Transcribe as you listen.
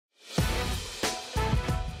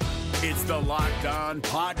It's the Locked On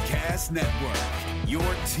Podcast Network, your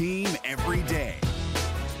team every day.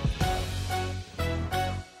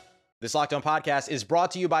 This Locked On Podcast is brought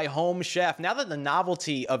to you by Home Chef. Now that the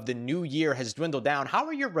novelty of the new year has dwindled down, how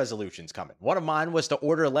are your resolutions coming? One of mine was to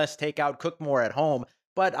order less takeout, cook more at home,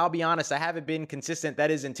 but I'll be honest, I haven't been consistent. That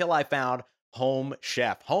is until I found Home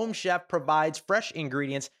Chef. Home Chef provides fresh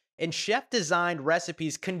ingredients and chef-designed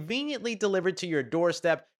recipes conveniently delivered to your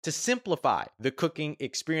doorstep to simplify the cooking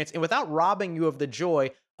experience and without robbing you of the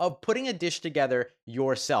joy of putting a dish together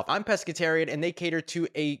yourself. I'm pescatarian, and they cater to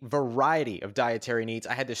a variety of dietary needs.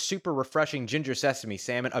 I had this super refreshing ginger sesame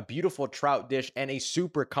salmon, a beautiful trout dish, and a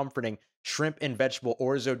super comforting shrimp and vegetable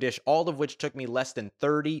orzo dish, all of which took me less than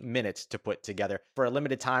 30 minutes to put together. For a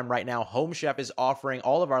limited time right now, Home Chef is offering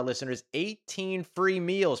all of our listeners 18 free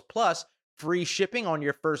meals, plus free shipping on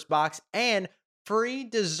your first box and free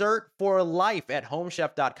dessert for life at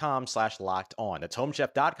homechef.com/lockedon. That's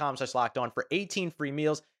homechef.com/lockedon for 18 free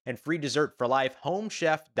meals and free dessert for life.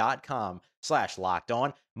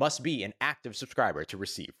 Homechef.com/lockedon. Must be an active subscriber to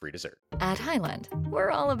receive free dessert. At Highland, we're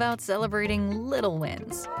all about celebrating little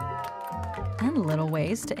wins and little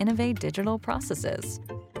ways to innovate digital processes.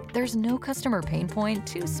 There's no customer pain point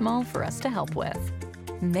too small for us to help with.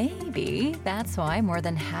 Maybe that's why more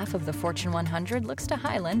than half of the Fortune 100 looks to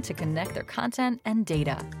Highland to connect their content and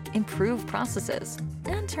data, improve processes,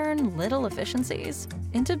 and turn little efficiencies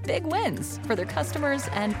into big wins for their customers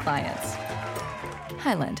and clients.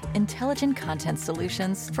 Highland, intelligent content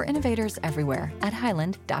solutions for innovators everywhere at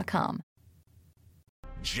highland.com.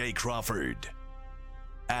 Jay Crawford,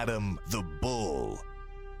 Adam the Bull,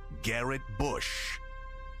 Garrett Bush,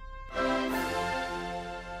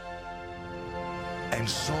 and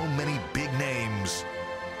so many big names,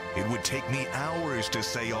 it would take me hours to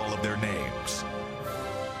say all of their names.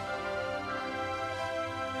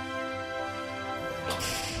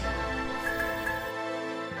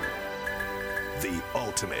 The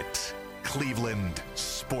ultimate Cleveland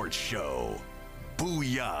sports show.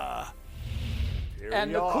 Booyah.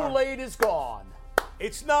 And the Kool-Aid is gone.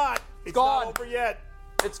 It's not. It's gone. not over yet.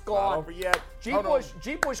 It's gone. Not over yet.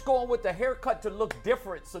 G-Bush going with the haircut to look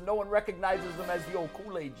different so no one recognizes him as the old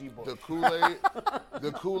Kool-Aid G-Bush. The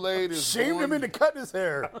Kool-Aid is shamed him into cutting his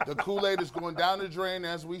hair. The Kool-Aid is going down the drain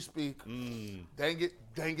as we speak. Dang it,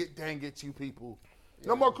 you people.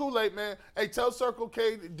 No more Kool-Aid, man. Hey, tell Circle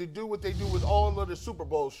K to do what they do with all of the Super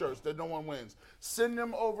Bowl shirts that no one wins. Send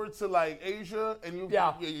them over to, like, Asia, and you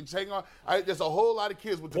take on. There's a whole lot of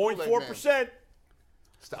kids with the Kool-Aid, 0.4%.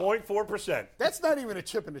 Stop. 0.4%. That's not even a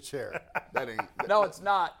chip in the chair. No, it's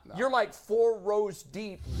not. No. You're like 4 rows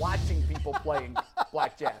deep watching people playing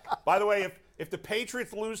blackjack. By the way, if the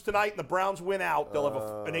Patriots lose tonight and the Browns win out, they'll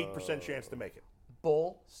have an 8% chance to make it.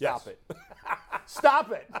 Bull, stop Yes. it.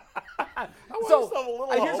 Stop it.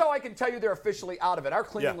 So here's how I can tell you they're officially out of it. Our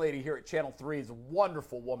cleaning lady here at Channel 3 is a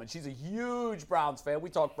wonderful woman. She's a huge Browns fan.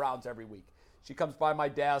 We talk Browns every week. She comes by my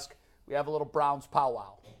desk. We have a little Browns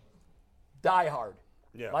powwow. Die hard.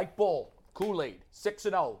 Yeah. Like Bull, Kool-Aid,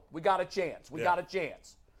 6-0. We got a chance. We got a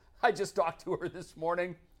chance. I just talked to her this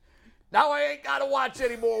morning. Now I ain't got to watch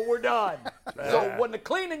anymore. We're done. So when the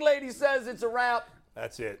cleaning lady says it's a wrap,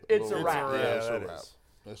 that's it. It's a wrap. Yeah, it's a wrap.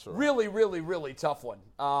 It's a wrap. Really, really, really tough one.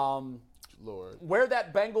 Lord. Where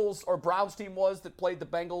that Bengals or Browns team was that played the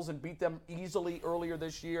Bengals and beat them easily earlier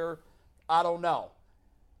this year, I don't know.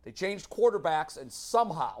 They changed quarterbacks, and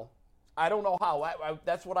somehow, I don't know how.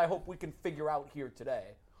 That's what I hope we can figure out here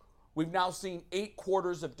today. We've now seen 8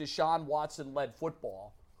 quarters of Deshaun Watson-led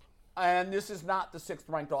football, and this is not the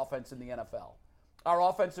 6th-ranked offense in the NFL. Our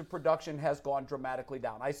offensive production has gone dramatically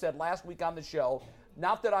down. I said last week on the show,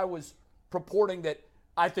 not that I was purporting that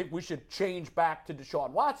I think we should change back to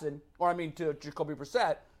Deshaun Watson, to Jacoby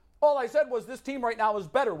Brissett. All I said was this team right now is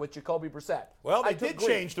better with Jacoby Brissett. Well, they did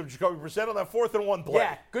change to Jacoby Brissett on that 4th and 1 play.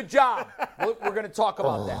 Yeah, good job. We're going to talk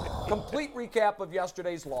about that. Complete recap of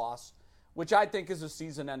yesterday's loss, which I think is a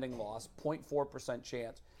season-ending loss, 0.4%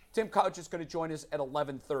 chance. Tim Couch is going to join us at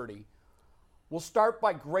 11:30. We'll start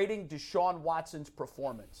by grading Deshaun Watson's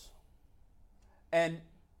performance. And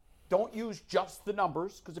don't use just the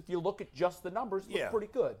numbers, because if you look at just the numbers, it looks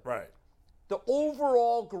pretty good. Right. The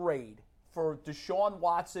overall grade for Deshaun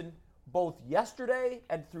Watson, both yesterday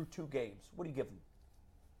and through 2 games, what do you give him?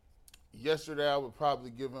 Yesterday, I would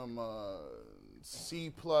probably give him a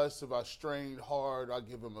C+. If I strained hard, I'd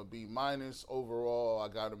give him a B-. Overall, I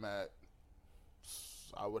got him at,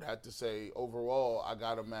 I would have to say, overall, I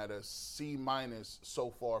got him at a C- so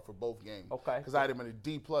far for both games. Okay. Because I had him at a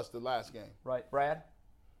D+ the last game. Right. Brad?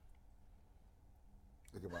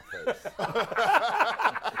 Look at my face.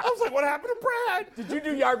 I was like, what happened to Brad? Did you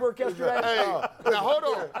do yard work yesterday? Hey, now hold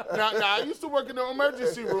on. Now I used to work in the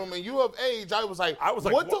emergency room, and you of age, I was like, I was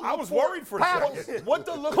worried for a second. What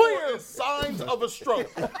to look for is signs of a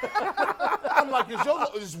stroke. I'm like,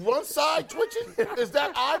 is one side twitching? Is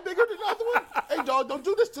that eye bigger than the other one? Hey, dog, don't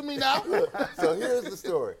do this to me now. So here's the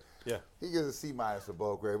story. Yeah. He gives a C- for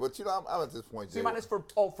both grade. But, I'm at this point, C-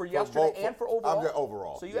 for yesterday and for overall? I'm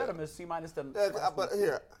overall. So you had him as C- then. Yeah, but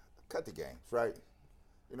here, cut the games, right?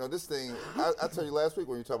 This thing, I tell you last week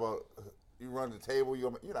when you talk about you run the table,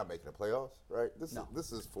 you're not making the playoffs, right?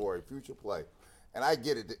 This is for a future play. And I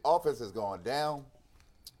get it. The offense has gone down,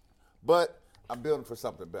 but I'm building for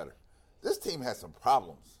something better. This team has some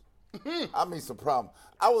problems. I mean, some problems.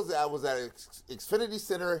 I was at Xfinity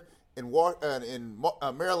Center in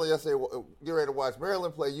Maryland yesterday, getting ready to watch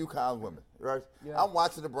Maryland play UConn women, right? Yeah. I'm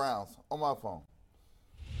watching the Browns on my phone.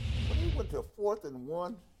 When he went to 4th and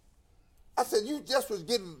 1, I said, you just was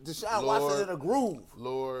getting Deshaun Watson in a groove.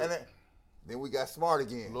 Lord. And then we got smart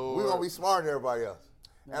again. Lord. We're going to be smarter than everybody else.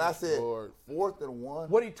 And I said, 4th and 1.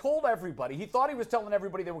 What he told everybody, he thought he was telling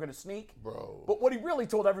everybody they were going to sneak. Bro. But what he really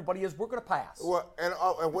told everybody is, we're going to pass. Well, and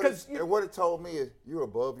what it told me is, you're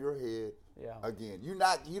above your head. Yeah. Again,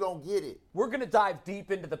 you don't get it. We're going to dive deep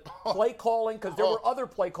into the play calling because there were other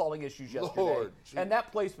play calling issues yesterday. Lord, and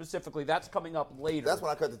that play specifically, that's coming up later. That's when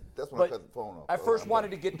I cut the phone off. I first wanted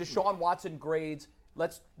to get Deshaun Watson grades.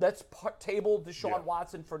 Let's table Deshaun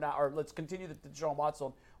Watson for now, or let's continue the Deshaun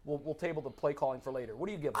Watson. We'll table the play calling for later. What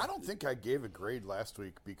do you give him? I don't think I gave a grade last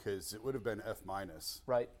week because it would have been F-.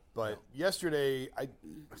 Right. But yesterday,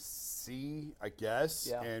 C, I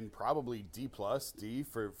guess, and probably D+, D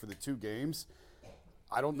for the 2 games.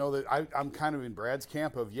 I don't know that I'm kind of in Brad's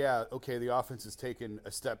camp of, the offense has taken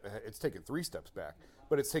a step. It's taken 3 steps back,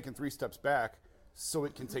 but it's taken 3 steps back so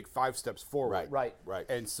it can take 5 steps forward. Right.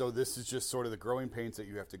 And so this is just sort of the growing pains that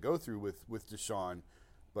you have to go through with Deshaun.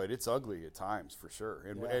 But it's ugly at times for sure,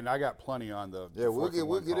 and I got plenty on the. Yeah, we'll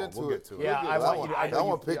get into it. Yeah, I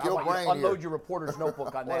want to pick your brain here. Unload your reporter's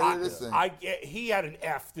notebook on that. He had an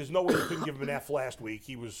F. There's no way you couldn't give him an F last week.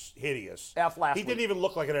 He was hideous. F last week. He didn't even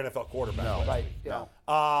look like an NFL quarterback. No, right. No.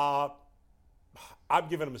 I'm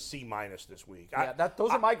giving him a C- this week. Yeah,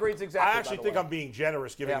 those are my grades exactly. I actually think I'm being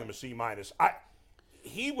generous giving him a C-.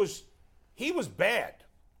 He was bad,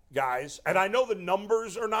 guys, and I know the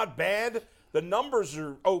numbers are not bad. The numbers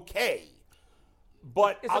are okay,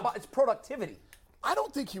 but it's productivity. I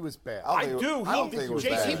don't think he was bad. I don't think he was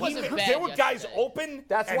bad. He wasn't bad There were guys yesterday. open.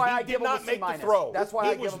 That's why I give him a C-. C-. Did not make the throw. That's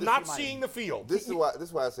why he was not seeing the field. This is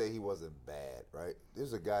why I say he wasn't bad, right? This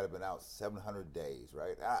is a guy that's been out 700 days,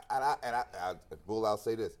 right? I'll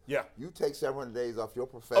say this. Yeah. You take 700 days off your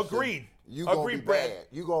profession. Agreed. You're going to be Brad. bad.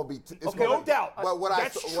 You're going to be. No doubt. But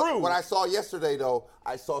That's true. What I saw yesterday, though,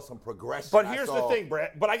 I saw some progression. But here's the thing,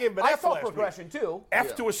 Brad. But I gave him an I F saw last progression week. too.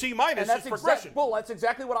 F to a C- And that's is progression. That's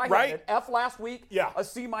exactly what I had. Right? An F last week, a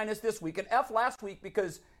C- this week. An F last week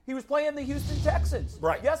because he was playing the Houston Texans.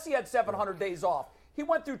 Right. Yes, he had 700 days off. He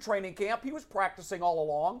went through training camp. He was practicing all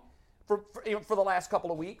along for the last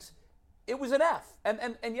couple of weeks. It was an F.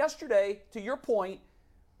 And yesterday, to your point,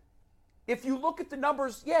 if you look at the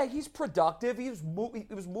numbers, he's productive. He was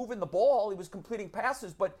moving the ball. He was completing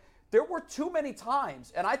passes. But there were too many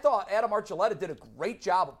times, and I thought Adam Archuleta did a great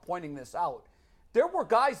job of pointing this out. There were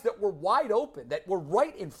guys that were wide open, that were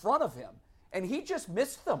right in front of him, and he just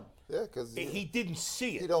missed them. Yeah, because he didn't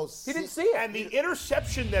see it. He didn't see it. And the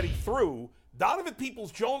interception that he threw, Donovan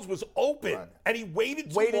Peoples-Jones was open, and he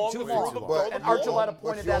waited too long. And Archuleta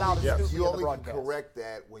pointed that out. You only can correct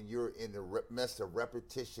that when you're in the midst of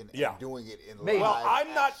repetition and doing it in live Well,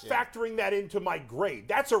 I'm not action. factoring that into my grade.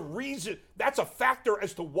 That's a reason. That's a factor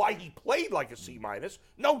as to why he played like a C-,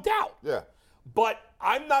 no doubt. Yeah. But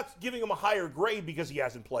I'm not giving him a higher grade because he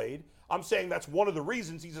hasn't played. I'm saying that's one of the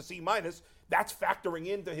reasons he's a C-. That's factoring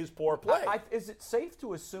into his poor play. Is it safe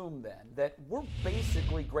to assume then that we're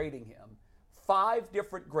basically grading him 5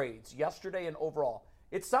 different grades, yesterday and overall?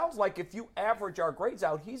 It sounds like if you average our grades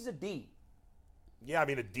out, he's a D. Yeah, I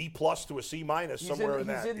mean a D+ to a C- somewhere in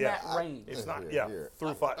that. He's in that range. It's not.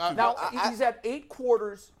 Through 5. Now he's had 8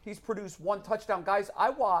 quarters. He's produced 1 touchdown. Guys, I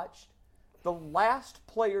watched the last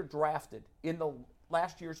player drafted in the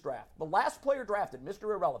last year's draft. The last player drafted, Mr.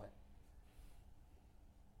 Irrelevant,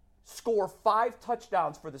 score 5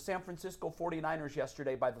 touchdowns for the San Francisco 49ers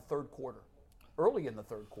yesterday by the 3rd quarter. Early in the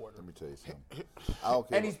 3rd quarter. Let me tell you something. I don't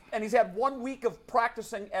care. And he's had 1 week of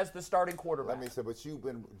practicing as the starting quarterback. Let me say, but you've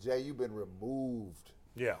been removed.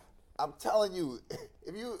 Yeah. I'm telling you,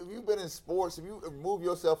 if you've been in sports, if you remove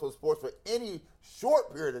yourself from sports for any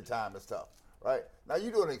short period of time, it's tough, right? Now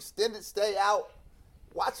you do an extended stay out,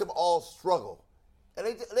 watch them all struggle. And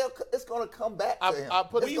it's going to come back to him.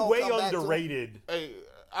 We way underrated.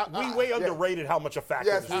 We underrated how much a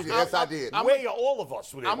factor this is. Yes, I did. All of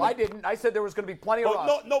us. I didn't. I said there was going to be plenty of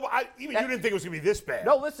rust. No, but you didn't think it was going to be this bad.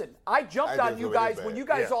 No, listen. I jumped on you guys when you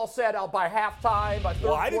guys all said by halftime, by third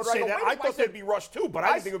quarter. I didn't say that. I thought there'd be rushed too, but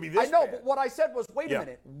I didn't think it would be this bad. I know, but what I said was, wait a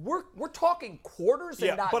minute. We're talking quarters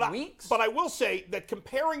and not weeks. But I will say that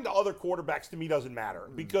comparing to other quarterbacks to me doesn't matter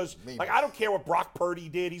because, I don't care what Brock Purdy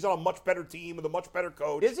did. He's on a much better team with a much better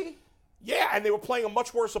coach. Is he? Yeah, and they were playing a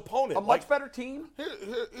much worse opponent. A much better team?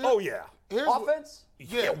 Oh, yeah. Offense?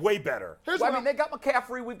 Yeah, way better. They got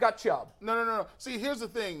McCaffrey. We've got Chubb. No. See, here's the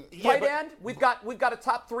thing. Tight end? We've got a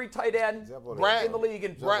top 3 tight end in the league.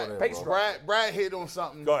 And Brad hit on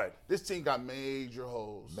something. Go ahead. This team got major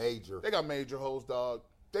holes. They got major holes, dog.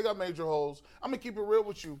 They got major holes. I'm going to keep it real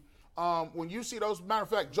with you. When you see those, matter of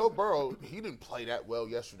fact, Joe Burrow, he didn't play that well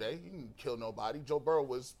yesterday. He didn't kill nobody. Joe Burrow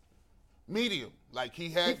was medium. Like he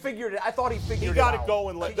figured it. I thought he figured it out. He got it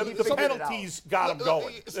going. The penalties got him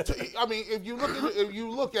going. I mean, if you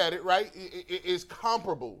look at it, right, it's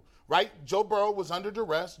comparable, right? Joe Burrow was under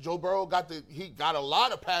duress. Joe Burrow got a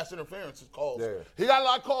lot of pass interference calls. Yeah. He got a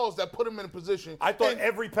lot of calls that put him in a position. I thought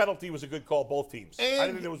every penalty was a good call, both teams. I didn't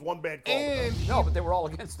think there was one bad call. No, but they were all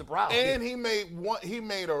against the Browns. And he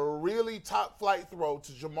made a really top flight throw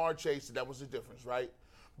to Jamar Chase. That was the difference, right?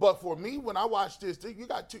 But for me, when I watch this, you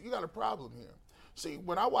got a problem here. See,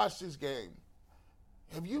 when I watch this game,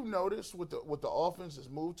 have you noticed what the offense has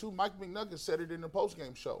moved to? Mike McNuggets said it in the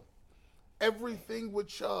postgame show. Everything with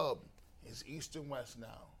Chubb is east and west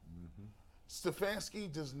now.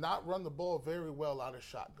 Stefanski does not run the ball very well out of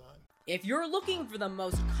shotgun. If you're looking for the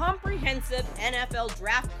most comprehensive NFL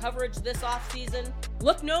draft coverage this offseason,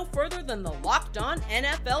 look no further than the Locked On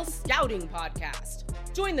NFL Scouting Podcast.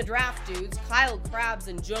 Join the draft dudes, Kyle Krabs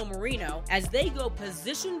and Joe Marino, as they go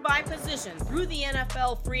position by position through the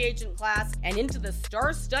NFL free agent class and into the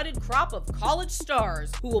star-studded crop of college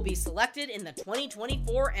stars who will be selected in the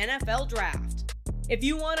 2024 NFL Draft. If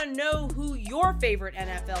you want to know who your favorite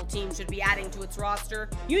NFL team should be adding to its roster,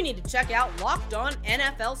 you need to check out Locked On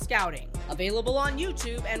NFL Scouting, available on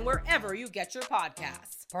YouTube and wherever you get your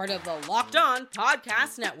podcasts. Part of the Locked On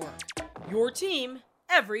Podcast Network, your team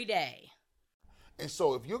every day. And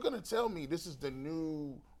so if you're going to tell me this is the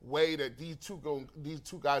new way that these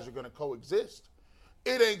two guys are going to coexist,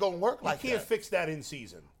 it ain't going to work like that. You can't fix that in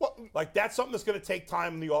season. Well, that's something that's going to take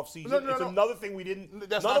time in the offseason. It's another thing we didn't,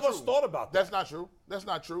 none of us thought about that. That's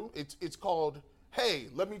not true. It's called, hey,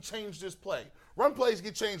 let me change this play. Run plays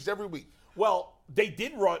get changed every week. Well, they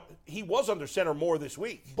did run. He was under center more this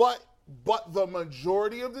week. But the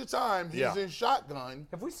majority of the time, he's in shotgun.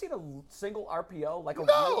 Have we seen a single RPO, like a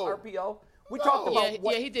real RPO? We talked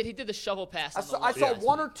about he did. He did the shovel pass. I saw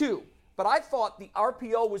one or two, but I thought the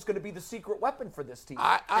RPO was going to be the secret weapon for this team.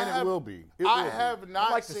 It will be. I have not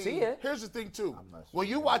I'd like to see it. Here's the thing, too. When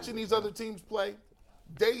you're watching these other teams play,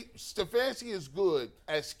 Stefanski is good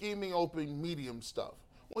at scheming open medium stuff.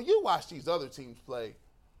 When you watch these other teams play,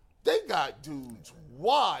 they got dudes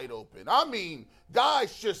wide open. I mean,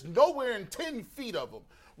 guys just nowhere in 10 feet of them.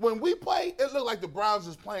 When we play, it looked like the Browns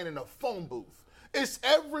is playing in a phone booth. It's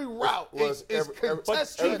every route. It's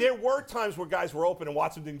contested. But there were times where guys were open and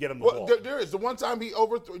Watson didn't get him the ball. There is. The one time he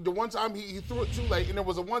overthrew. The one time he threw it too late, and there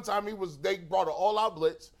was a one time they brought an all-out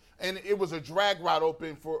blitz, and it was a drag route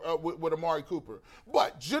open for with Amari Cooper.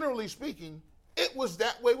 But generally speaking, it was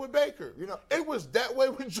that way with Baker. It was that way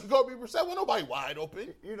with Jacoby Brissett. Well, nobody wide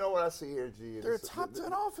open. You know what I see here, G? They're a top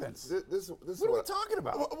 10 offense. What are we talking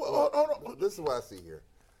about? This is what I see here.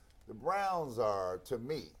 The Browns are, to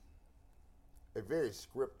me, a very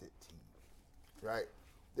scripted team, right?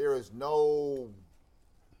 There is no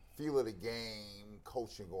feel of the game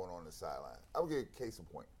coaching going on the sideline. I'll give you a case in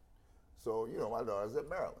point. So, my daughter's at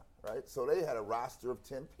Maryland, right? So they had a roster of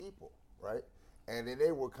 10 people, right? And then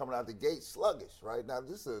they were coming out the gate sluggish, right? Now,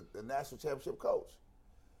 this is a national championship coach.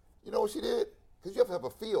 You know what she did? Because you have to have a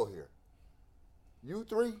feel here. You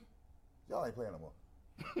three, y'all ain't playing no more.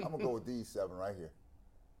 I'm going to go with these 7 right here,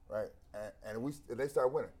 right? And they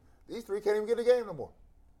start winning. These 3 can't even get the game no more,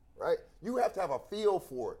 right? You have to have a feel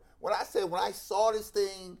for it. When I saw this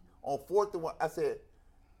thing on 4th and 1, I said,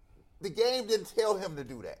 the game didn't tell him to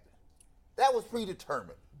do that. That was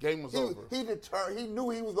predetermined. Game was over. He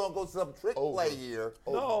knew he was going to go some trick play here.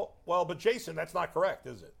 No, well, but Jason, that's not correct,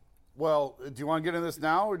 is it? Well, do you want to get into this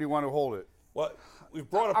now, or do you want to hold it? Well, we've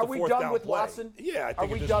brought up Are the we fourth done down with play. Watson? Yeah, I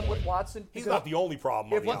think Are we done with Watson? He's not the only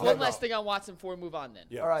problem. One last thing on Watson before we move on then.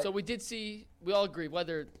 Yeah. All right. So we all agree,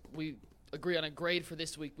 whether we agree on a grade for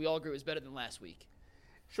this week, we all agree it was better than last week.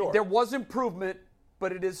 Sure. There was improvement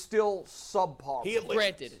but it is still subpar.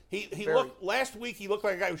 Granted. He looked last week. He looked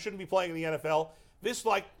like a guy who shouldn't be playing in the NFL.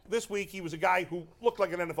 This week he was a guy who looked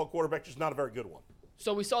like an NFL quarterback, just not a very good one.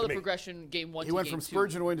 So we saw the progression game 1 to game 2. He went from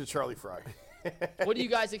Spurgeon Wayne to Charlie Fry. What do you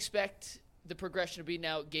guys expect the progression to be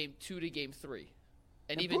now, game 2 to game 3?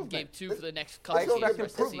 And even game 2 for the next couple games.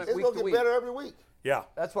 It's going to get better every week. Yeah.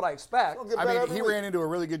 That's what I expect. He ran into a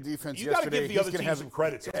really good defense yesterday. You got to give the other team some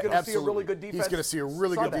credit. He's going to see a really good defense. He's going to see a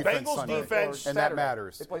really good defense Bengals Sunday. defense. And that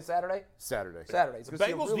matters. They play Saturday? Saturday. The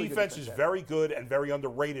Bengals defense is very good and very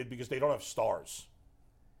underrated because they don't have stars.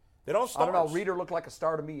 They don't have stars. I don't know. Reeder looked like a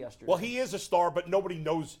star to me yesterday. Well, he is a star, but nobody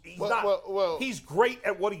knows. He's great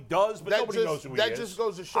at what he does, but nobody knows who he is. That just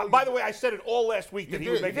goes to show by the way, I said it all last week that he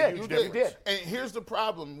would make a huge difference. You did. And here's the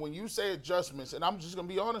problem. When you say adjustments, and I'm just going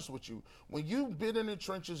to be honest with you, when you've been in the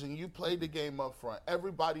trenches and you played the game up front,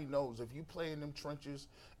 everybody knows if you play in them trenches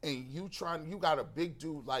and you got a big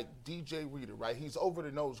dude like DJ Reeder, right? He's over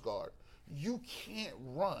the nose guard. You can't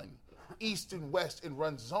run east and west and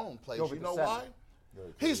run zone plays. You know why?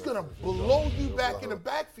 He's going to blow you back in the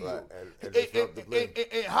backfield. And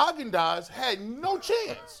Haagen-Dazs had no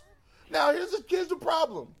chance. Now, here's the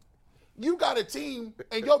problem. You got a team,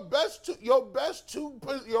 and your best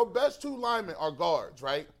two linemen are guards,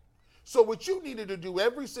 right? So what you needed to do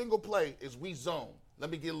every single play is we zone.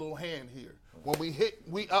 Let me get a little hand here. When we hit,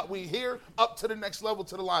 we here up to the next level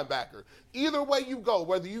to the linebacker. Either way you go,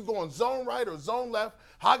 whether you go in zone right or zone left,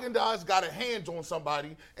 Haagen-Dazs got a hand on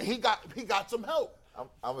somebody, and he got some help. I'm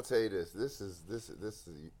gonna tell you this. This is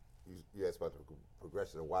you asked about the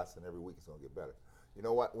progression of Watson every week. It's gonna get better. You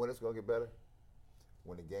know what? When it's gonna get better?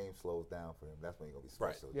 When the game slows down for him. That's when he's gonna be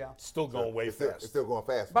special. Right. Yeah. Still going way fast. It's still going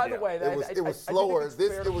fast. By the way, it was slower.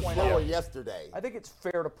 It was slower yesterday. I think it's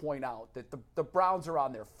fair to point out that the Browns are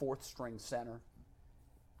on their 4th string center.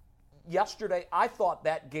 Yesterday, I thought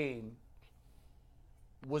that game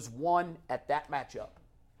was won at that matchup.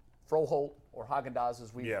 Froholt or Haagen-Dazs,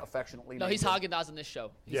 as we affectionately name him. He's Haagen-Dazs in this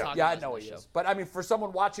show. I know he is. But, I mean, for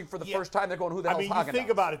someone watching for the first time, they're going, who the hell is Haagen-Dazs? You think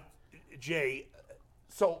about it, Jay.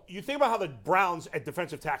 So you think about how the Browns at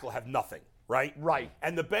defensive tackle have nothing, right? Right.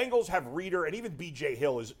 And the Bengals have Reeder, and even B.J.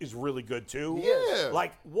 Hill is really good, too. Yeah.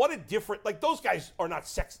 Like, what a different – like, those guys are not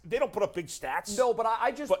they don't put up big stats. No, but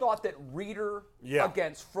I just thought that Reeder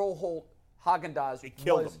against Froholt, Haagen-Dazs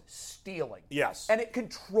was stealing. Yes. And it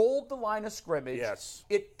controlled the line of scrimmage. Yes.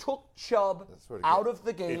 It took Chubb out of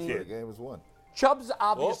the game. The game was won. Chubb's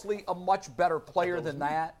obviously a much better player than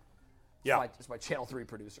that. Yeah. It's my Channel 3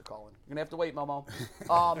 producer calling. You're going to have to wait, Momo.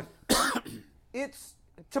 It's,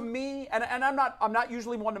 to me, and I'm not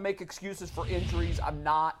usually one to make excuses for injuries. I'm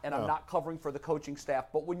not covering for the coaching staff.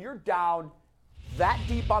 But when you're down that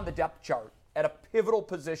deep on the depth chart at a pivotal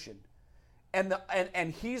position,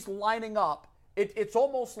 and he's lining up, it's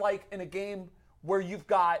almost like in a game where you've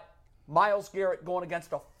got Myles Garrett going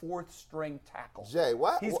against a 4th string tackle. Jay,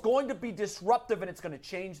 what? He's going to be disruptive, and it's going to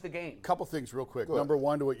change the game. Couple things real quick. Number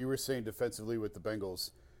one, to what you were saying defensively with the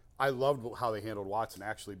Bengals, I loved how they handled Watson,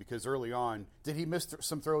 actually, because early on, did he miss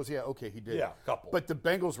some throws? Yeah, okay, he did. Yeah, a couple. But the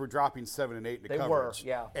Bengals were dropping 7 and 8 in the coverage.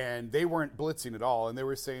 They were, yeah. And they weren't blitzing at all, and they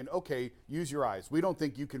were saying, okay, use your eyes. We don't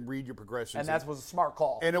think you can read your progressions. And that was a smart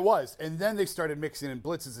call. And it was. And then they started mixing in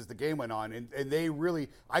blitzes as the game went on, and they really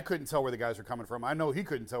 – I couldn't tell where the guys were coming from. I know he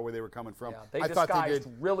couldn't tell where they were coming from. Yeah, I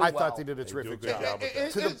thought they did a terrific job.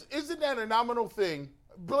 Isn't that a nominal thing?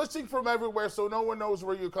 Blitzing from everywhere so no one knows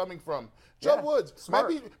where you're coming from. Joe Woods,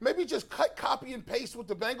 maybe just copy and paste what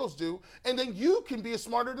the Bengals do, and then you can be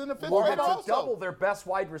smarter than the fifth grade also. Double their best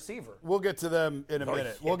wide receiver. We'll get to them in a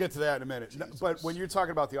minute. We'll get to that in a minute. No, but when you're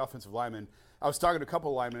talking about the offensive linemen, I was talking to a couple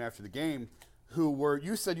of linemen after the game who were,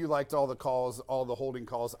 you said you liked all the calls, all the holding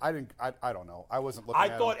calls. I don't know. I wasn't looking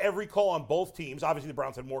at I thought every call on both teams, obviously the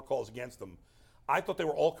Browns had more calls against them. I thought they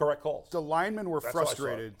were all correct calls. The linemen were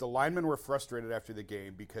frustrated. The linemen were frustrated after the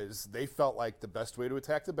game because they felt like the best way to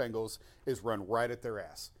attack the Bengals is run right at their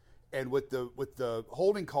ass. And with the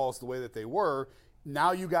holding calls the way that they were,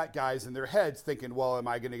 now you got guys in their heads thinking, well,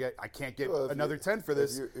 I can't get another 10 for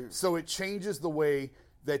this. So it changes the way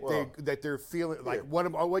that they're feeling like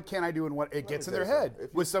what can I do, and what it gets in their head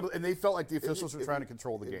and they felt like the officials were trying to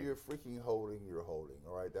control the game. If you're freaking holding, you're holding.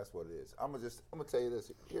 All right, that's what it is. I'm gonna tell you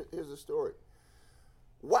this. Here's the story.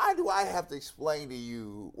 Why do I have to explain to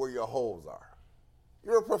you where your holes are?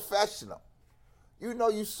 You're a professional. You know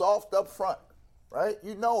you soft up front, right?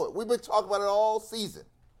 You know it. We've been talking about it all season.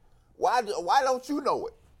 Why don't you know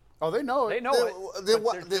it? Oh, they know it. They know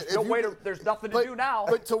it. There's nothing to do now.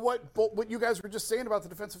 But to what you guys were just saying about the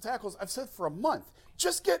defensive tackles, I've said for a month,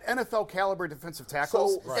 just get NFL caliber defensive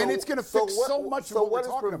tackles, and it's going to fix so much of what we're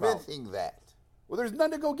talking about. So what is preventing that? Well, there's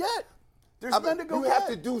none to go get. There's none to go You have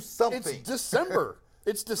to do something. It's December.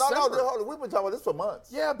 It's December. No, hold on. We've been talking about this for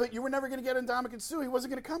months. Yeah, but you were never going to get Ndamukong Suh. He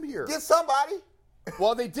wasn't going to come here. Get somebody.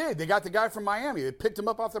 Well, they did. They got the guy from Miami. They picked him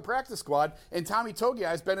up off the practice squad, and Tommy Togiai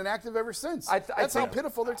has been inactive ever since. That's how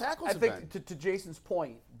pitiful their tackles have been. I think, to Jason's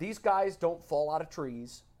point, these guys don't fall out of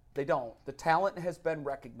trees. They don't. The talent has been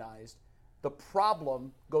recognized. The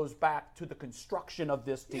problem goes back to the construction of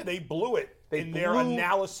this team. Yeah, they blew it in their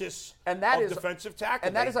analysis of defensive tackle.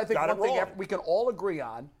 And that is, I think, one thing we can all agree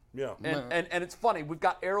on. Yeah. And it's funny. We've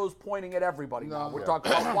got arrows pointing at everybody now. We're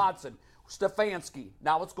talking about Watson, Stefanski.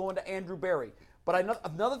 Now it's going to Andrew Berry. But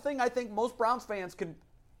another thing I think most Browns fans can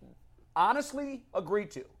honestly agree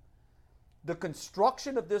to, the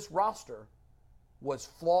construction of this roster was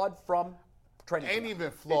flawed from training camp. Ain't even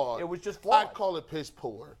flawed. It was just flawed. I'd call it piss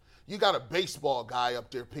poor. You got a baseball guy up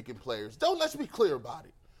there picking players. Let's be clear about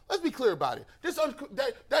it. Let's be clear about it.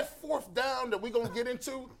 That fourth down that we're going to get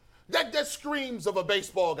into, that screams of a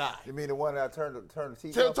baseball guy. You mean the one that turned the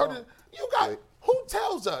TV on? You got, who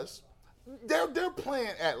tells us they're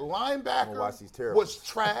playing at linebacker was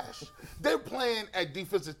trash. They're playing at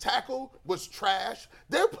defensive tackle was trash.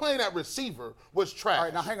 They're playing at receiver was trash. All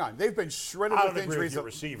right, now hang on. They've been shredded with injuries. I agree with your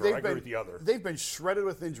receiver. I agree with the other. They've been shredded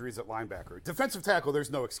with injuries at linebacker. Defensive tackle,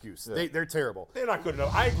 there's no excuse. Yeah. They're terrible. They're not good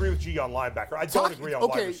enough. I agree with G on linebacker. I don't agree on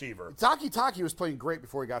wide receiver. Taki was playing great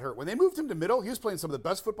before he got hurt. When they moved him to middle, he was playing some of the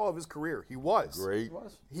best football of his career. He was. Great.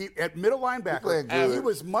 He at middle linebacker, he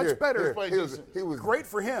was much better. He was great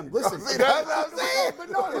for him. Listen. That's what I'm saying. But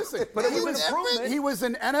no, listen. But he was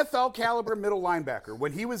an NFL caliber middle linebacker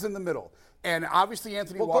when he was in the middle. And obviously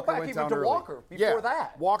Anthony Walker went down early. Walker before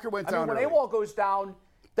that. Walker went down early. When AWOL goes down,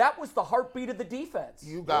 that was the heartbeat of the defense.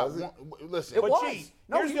 You got listen. It was. Gee,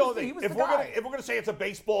 here's the other thing. If we're gonna say it's a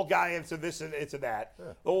baseball guy, it's a this and it's a that. Yeah.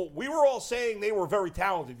 Well, we were all saying they were very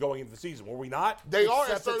talented going into the season, were we not? They are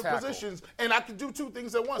at certain positions, and I could do two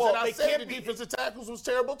things at once. Well, and I said the defensive tackles was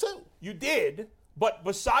terrible too. You did. But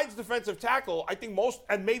besides defensive tackle, I think most,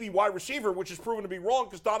 and maybe wide receiver, which is proven to be wrong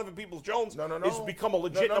because Donovan Peoples-Jones has become a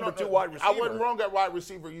legit number 2 wide receiver. I wasn't wrong at wide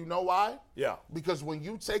receiver. You know why? Yeah. Because when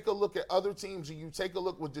you take a look at other teams and you take a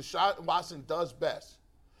look what Deshaun Watson does best,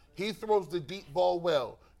 he throws the deep ball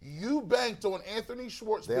well. You banked on Anthony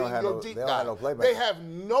Schwartz being your deep guy. They have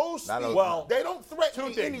no speed. Well, they don't threaten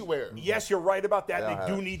me anywhere. Yes, you're right about that.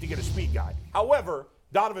 They do need to get a speed guy. However,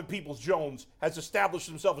 Donovan Peoples-Jones has established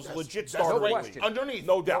himself as a legit starter. No question. Underneath.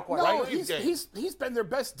 No doubt. No, he's been their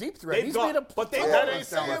best deep threat. He's made a that ain't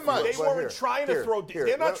saying much. They weren't trying to throw deep.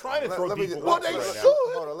 They're not trying to throw deep. Well, they should.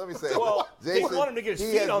 Hold on, let me say. Well, they want him to get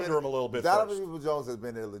his feet under him a little bit Donovan Peoples-Jones has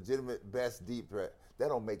been a legitimate best deep threat. That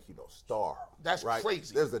don't make you no star. That's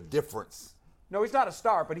crazy. There's a difference. No, he's not a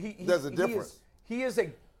star, but there's a difference. He is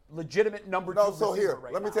a legitimate number 2 so here,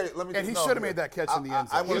 right let me now. tell you. And he should have made that catch in the end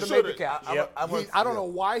zone. He should have made the catch. I don't know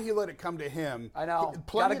why he let it come to him. I know.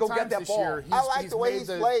 Plenty of times get that this ball. Year, I like the way he's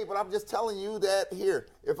played, but I'm just telling you that here,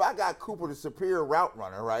 if I got Cooper, the superior route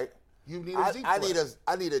runner, right? You need a deep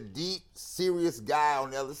I need a deep, serious guy on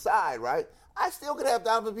the other side, right? I still could have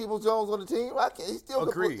Donovan Peoples-Jones on the team. He still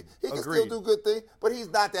Agreed. He can still do good things, but he's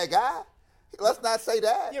not that guy. Let's not say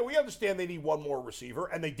that. Yeah, we understand they need one more receiver,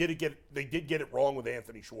 and they did get it wrong with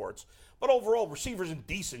Anthony Schwartz. But overall, receivers in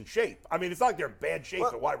decent shape. I mean, it's not like they're in bad shape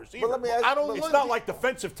at wide receiver. But let me ask, it's not like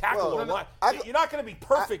defensive tackle or line. You're not going to be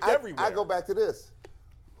perfect everywhere. I go back to this.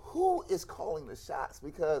 Who is calling the shots?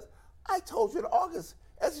 Because I told you in August,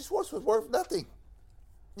 Anthony Schwartz was worth nothing.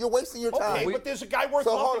 You're wasting your time. Okay, but there's a guy worth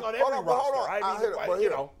nothing on every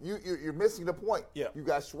roster. You're missing the point. Yeah. You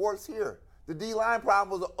got Schwartz here. The D-line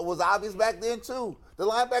problem was obvious back then, too. The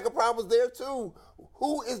linebacker problem was there, too.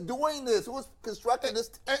 Who is doing this? Who is constructing this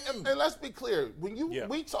team? And let's be clear. When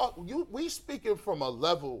we speaking from a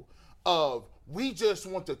level of we just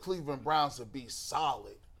want the Cleveland Browns to be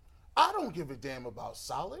solid. I don't give a damn about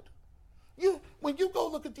solid. When you go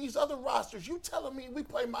look at these other rosters, you telling me we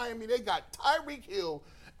play Miami, they got Tyreek Hill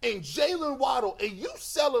and Jalen Waddle, and you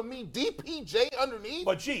selling me DPJ underneath?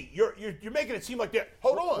 But gee, you're making it seem like they're.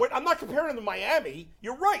 Hold on. I'm not comparing them to Miami.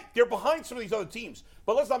 You're right. They're behind some of these other teams.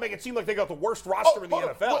 But let's not make it seem like they got the worst roster in the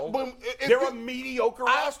NFL. But they're a mediocre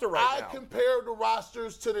roster right now. I compare the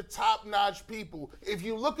rosters to the top-notch people. If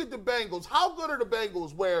you look at the Bengals, how good are the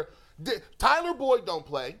Bengals where Tyler Boyd don't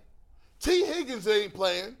play, T. Higgins ain't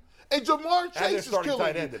playing, and Jamar Chase is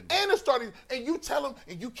killing you. And they're starting, and you tell them,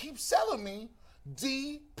 and you keep selling me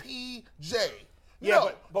DPJ. Yeah,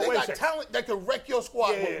 but they wait got a second. talent that can wreck your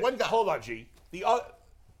squad with one guy. Hold on, G.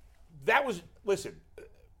 Listen,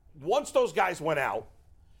 once those guys went out,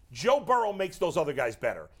 Joe Burrow makes those other guys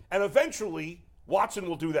better. And eventually, Watson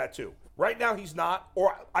will do that too. Right now he's not,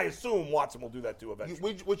 or I assume Watson will do that too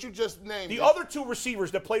eventually. What you just named. The other two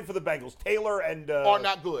receivers that played for the Bengals, Taylor and are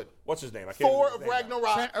not good. What's his name? I can't Thor remember of his name now.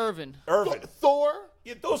 Ragnarok. Trent Irvin. Thor.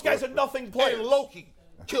 Yeah, those guys are nothing players. And Loki.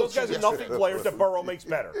 Those guys are nothing players that Burrow makes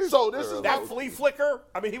better. So this is that flea flicker.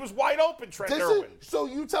 I mean, he was wide open, Trent Irwin. So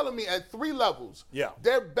you telling me at 3 levels, yeah,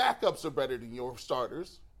 their backups are better than your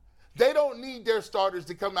starters. They don't need their starters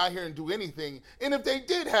to come out here and do anything. And if they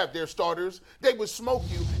did have their starters, they would smoke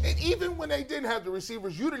you. And even when they didn't have the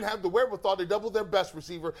receivers, you didn't have the wherewithal to double their best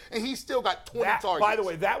receiver, and he still got 20 targets. By the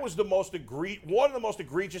way, that was one of the most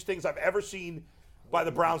egregious things I've ever seen by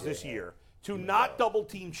the Browns this year. To not double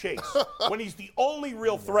team Chase when he's the only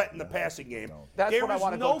real threat in the passing game. That's there what I is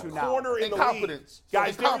want to no go to corner now. in the league.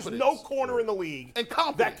 Guys, there is no corner in the league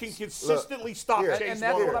that can consistently stop Chase. And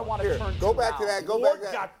that's what I want to turn to. Go back to that.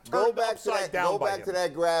 Go back to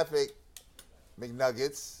that graphic.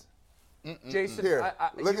 McNuggets. Jason, here.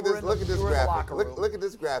 Look at this graphic. Look at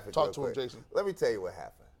this graphic. Talk to him, Jason. Let me tell you what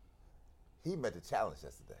happened. He met the challenge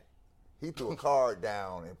yesterday. He threw a card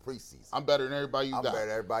down in preseason. I'm better than everybody you got. I'm better than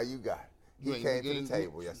everybody you got. He came to the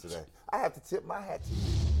table yesterday. I have to tip my hat to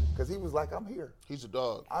you because he was like, I'm here. He's a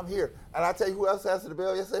dog. I'm here. And I tell you who else answered the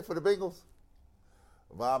bell yesterday for the Bengals?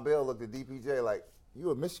 Von Bell looked at DPJ like, you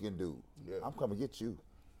a Michigan dude. Yeah. I'm coming to get you.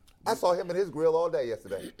 I saw him in his grill all day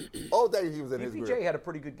yesterday. All day he was in his grill. DPJ had a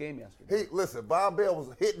pretty good game yesterday. Listen, Von Bell was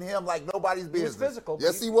hitting him like nobody's business. He was physical.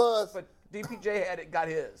 Yes, he was. But DPJ got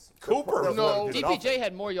his. Cooper. No, DPJ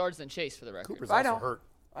had more yards than Chase for the record. Cooper's also hurt.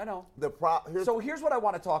 I know. So here's what I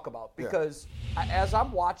want to talk about because as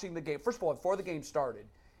I'm watching the game, first of all, before the game started,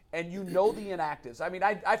 and you know the inactives. I mean,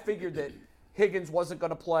 I figured that Higgins wasn't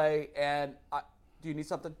going to play, and do you need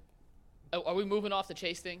something? Are we moving off the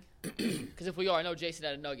Chase thing? Because if we are, I know Jason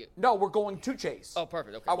had a nugget. No, we're going to Chase. Oh,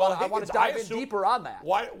 perfect. Okay. I want to dive in deeper on that.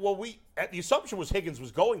 Why? Well, the assumption was Higgins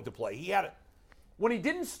was going to play. He had it. When he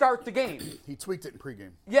didn't start the game. He tweaked it in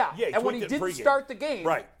pregame. Yeah, and when he didn't start the game,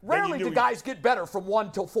 rarely do guys get better from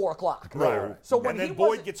 1 till 4 o'clock. Right. So when then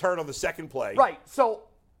Boyd gets hurt on the second play. Right. So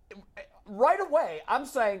right away, I'm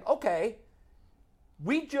saying, okay,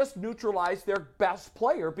 we just neutralized their best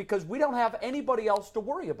player because we don't have anybody else to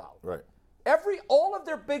worry about. Right. All of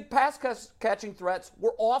their big pass catching threats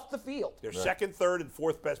were off the field. Their second, third, and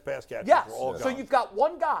fourth best pass catchers were all gone. So you've got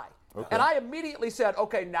one guy. Okay. And I immediately said,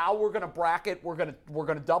 okay, now we're going to bracket. We're going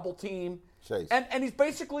to double team. Chase. And he's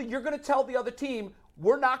basically, you're going to tell the other team,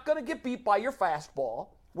 we're not going to get beat by your fastball.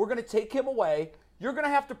 We're going to take him away. You're going to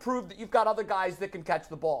have to prove that you've got other guys that can catch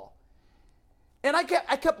the ball. And I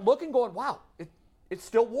kept looking, going, wow, it's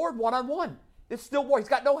still Ward one-on-one. It's still Ward. He's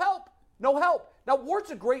got no help. No help. Now,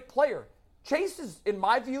 Ward's a great player. Chase is, in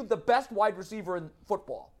my view, the best wide receiver in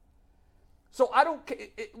football. So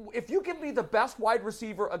if you give me the best wide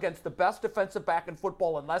receiver against the best defensive back in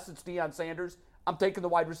football, unless it's Deion Sanders, I'm taking the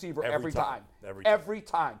wide receiver every time. Every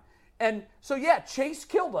time. And so, Chase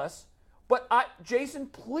killed us. But Jason,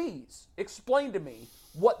 please explain to me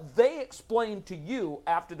what they explained to you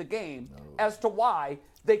after the game as to why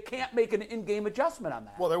they can't make an in-game adjustment on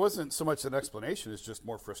that. Well, there wasn't so much an explanation. It's just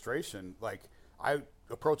more frustration. Like, I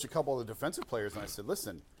approached a couple of the defensive players, and I said,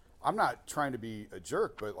 listen, I'm not trying to be a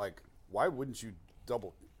jerk, but, like, why wouldn't you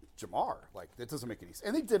double Jamar? Like, that doesn't make any sense.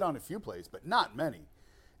 And they did on a few plays, but not many.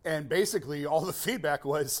 And basically, all the feedback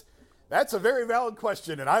was, that's a very valid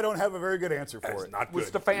question, and I don't have a very good answer for it. Not good.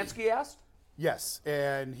 Was Stefanski asked? Yes.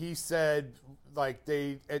 And he said, like,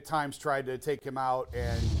 they at times tried to take him out,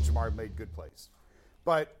 and Jamar made good plays.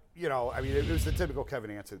 But, you know, I mean, it was the typical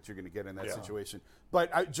Kevin answer that you're going to get in that situation.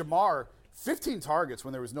 But Jamar, 15 targets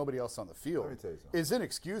when there was nobody else on the field is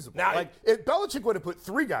inexcusable. Now, Belichick would have put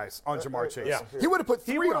 3 guys on Jamar Chase. He would have put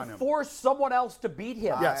 3 on him. He would have forced someone else to beat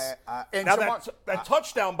him. Yes. And now that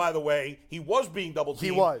touchdown, by the way, he was being double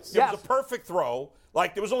teamed. He was. It was a perfect throw.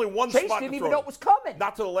 Like, there was only one Chase spot didn't to even throw. know it was coming.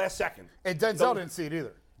 Not to the last second. And Denzel didn't see it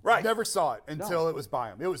either. Right. Never saw it until it was by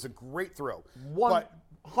him. It was a great throw.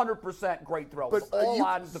 100% great throw. It was all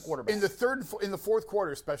on the quarterback. In the fourth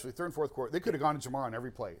quarter, especially third and fourth quarter, they could have gone to Jamar on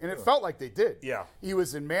every play, and it felt like they did. Yeah, he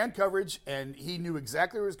was in man coverage, and he knew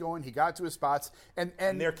exactly where he was going. He got to his spots, and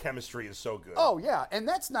their chemistry is so good. Oh yeah, and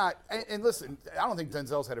that's not. And listen, I don't think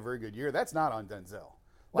Denzel's had a very good year. That's not on Denzel.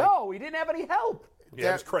 No, he didn't have any help.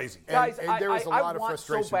 Yeah, it's crazy. Guys, and there was a lot of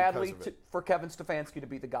frustration so badly because of it. for Kevin Stefanski to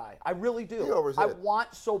be the guy. I really do. He I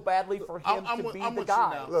want so badly for him to be the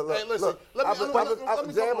guy. Look, listen. I've been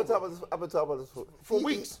talking about this for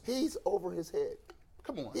weeks. He's over his head.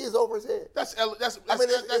 Come on. He is over his head. That's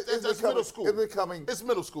middle school. It's becoming it's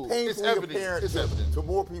middle school. Painfully It's evident. apparent It's evident to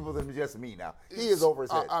more people than just me now. He is over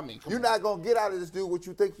his head. I mean, you're not going to get out of this dude what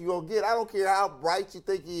you think you're going to get. I don't care how bright you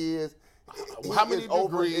think he is. How many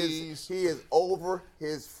degrees? He is over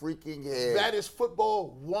his freaking head. That is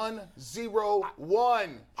football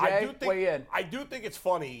 1-0-1. I do think it's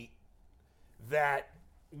funny that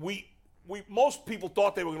most people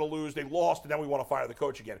thought they were going to lose. They lost, and then we want to fire the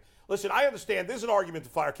coach again. Listen, I understand there's an argument to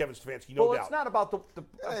fire Kevin Stefanski, no doubt. Well, it's not about the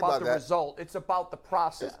result. It's about the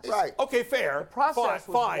process. Right. Okay, fair. The process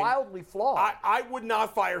was wildly flawed. I would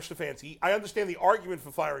not fire Stefanski. I understand the argument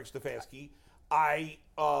for firing Stefanski. I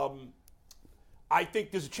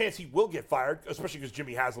think there's a chance he will get fired, especially because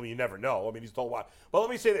Jimmy Haslam, you never know. I mean, he's told why. But let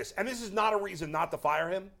me say this, and this is not a reason not to fire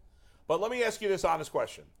him, but let me ask you this honest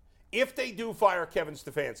question. If they do fire Kevin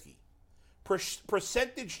Stefanski,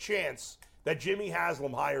 percentage chance that Jimmy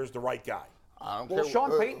Haslam hires the right guy? I don't care.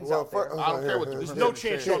 Sean Payton's out there. I don't care what the There's no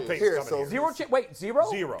chance Sean Payton's coming here. Zero? Wait, zero?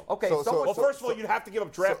 Zero. Okay. Well, first of all, you'd have to give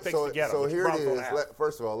up draft picks to get him. So here it is.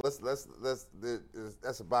 First of all, let's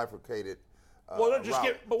that's a bifurcated. Well, no, just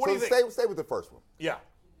route. but what do you think? Stay with the first one. Yeah.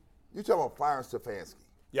 You talking about firing Stefanski?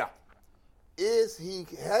 Yeah. Has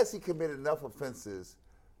he committed enough offenses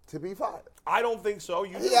to be fired? I don't think so.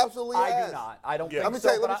 He absolutely has. I do not. I don't think let me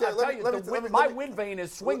so. Tell you, my win vein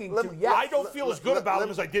is swinging to yes. I don't feel as good about him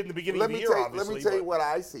as I did in the beginning of the year, obviously. Let me tell you what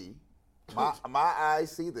I see. My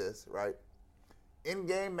eyes see this, right?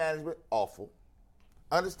 In-game management, awful.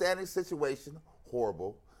 Understanding situation,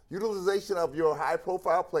 horrible. Utilization of your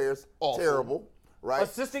high-profile players, awful. Terrible. Right?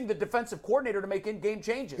 Assisting the defensive coordinator to make in-game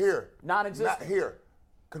changes. Non-existent. Not here.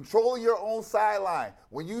 Controlling your own sideline.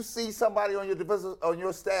 When you see somebody on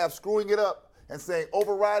your staff screwing it up and saying,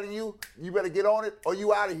 overriding you, you better get on it or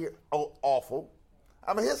you out of here. Oh, awful.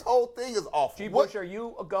 I mean, his whole thing is awful. G. Bush, are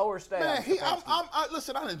you a go or stay? Man,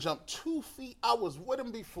 listen, I didn't jump 2 feet. I was with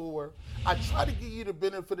him before. I try to give you the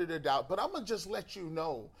benefit of the doubt, but I'm going to just let you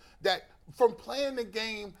know that from playing the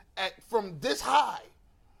game from this high,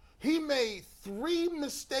 he made 3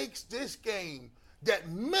 mistakes this game that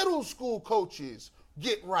middle school coaches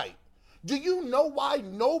get right. Do you know why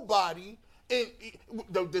nobody in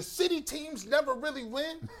the city teams never really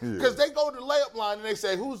win? Because they go to the layup line and they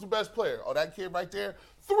say, who's the best player? Oh, that kid right there.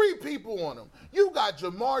 3 people on him. You got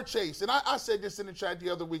Jamar Chase. And I said this in the chat the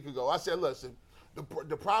other week ago. I said, listen,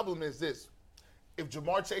 the problem is this. If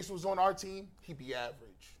Jamar Chase was on our team, he'd be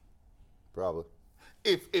average. Probably.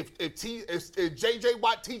 If J.J.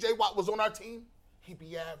 Watt, T.J. Watt was on our team, he'd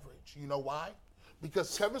be average. You know why?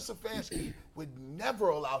 Because Kevin Stefanski would never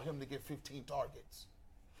allow him to get 15 targets.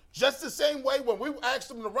 Just the same way when we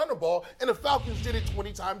asked him to run the ball, and the Falcons did it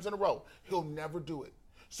 20 times in a row. He'll never do it.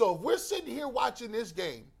 So if we're sitting here watching this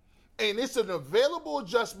game, and it's an available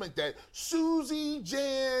adjustment that Susie,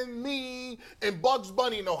 Jan, me, and Bugs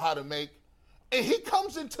Bunny know how to make, and he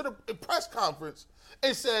comes into the press conference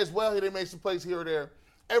and says, well, they made some plays here or there.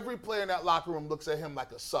 Every player in that locker room looks at him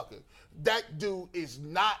like a sucker. That dude is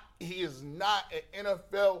not an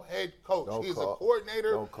NFL head coach. He's a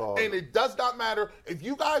coordinator, and it does not matter. If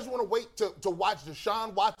you guys want to wait to watch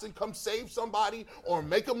Deshaun Watson come save somebody or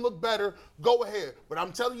make him look better, go ahead. But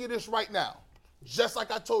I'm telling you this right now, just like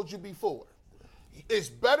I told you before, it's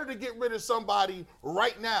better to get rid of somebody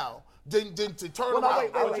right now than to turn around.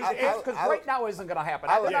 Because right now isn't going to happen.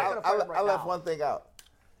 I left one thing out.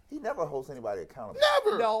 He never holds anybody accountable.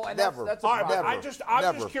 Never. No, and never. That's all right, I'm just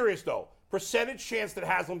curious though. Percentage chance that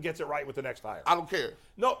Haslam gets it right with the next hire. I don't care.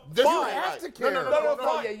 No, fine. You have to care.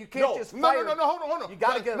 No, you can't just fire. No, hold on. You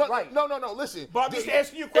got to get it right. No, listen. But I'm just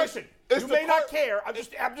asking you a question. You may not care. I'm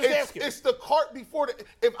just asking. It's the cart before the.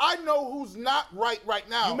 If I know who's not right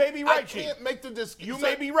now, you may be right, I can't make the decision. You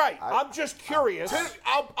may be right. I'm just curious.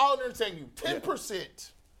 I'll entertain you.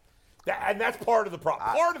 10%. And that's part of the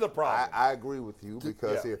problem. I agree with you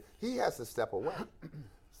because here he has to step away.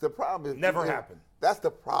 The problem is never happened. That's the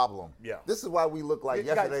problem. Yeah. This is why we look like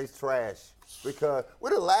yesterday's trash because we're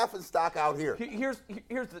the laughing stock out here. Here's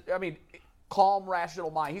the calm, rational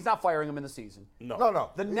mind. He's not firing him in the season. No.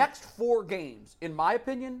 The next 4 games, in my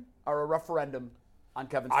opinion, are a referendum on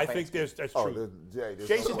Kevin Stefanski. I think that's true.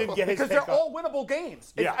 Jason didn't get his because they're all winnable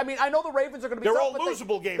games. Yeah. I mean, I know the Ravens are going to be They're tough, all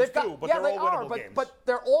losable games too, but they're all winnable games. But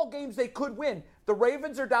they're all games they could win. The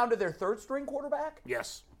Ravens are down to their 3rd-string quarterback?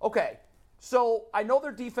 Yes. Okay. So I know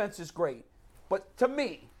their defense is great, but to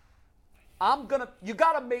me, you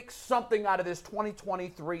got to make something out of this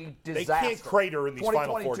 2023 disaster. They can't crater in these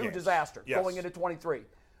final 4 games. 2022 disaster going into 23.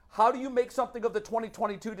 How do you make something of the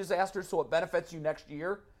 2022 disaster so it benefits you next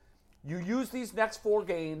year? You use these next 4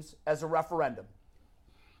 games as a referendum.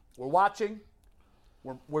 We're watching,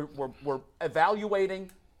 we're evaluating,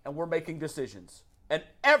 and we're making decisions. And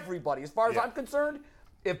everybody, as far as I'm concerned,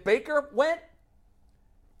 if Baker went,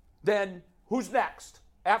 then who's next?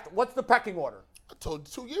 What's the pecking order? I told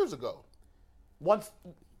you 2 years ago.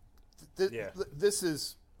 this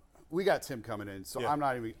is – we got Tim coming in, so I'm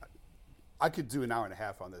not even – I could do an hour and a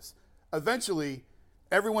half on this. Eventually,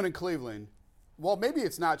 everyone in Cleveland – well, maybe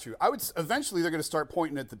it's not true. Eventually they're going to start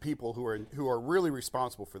pointing at the people who are really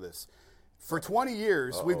responsible for this. For 20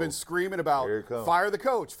 years, we've been screaming about fire the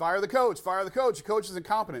coach, fire the coach, fire the coach. The coach is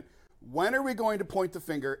incompetent. When are we going to point the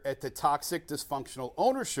finger at the toxic, dysfunctional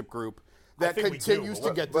ownership group that continues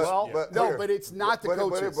to get this? But it's not the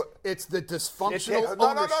coaches. It's the dysfunctional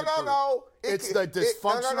ownership group. No. It's the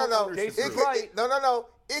dysfunctional ownership group. No.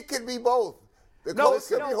 It can be both. The coach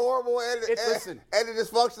can be horrible and the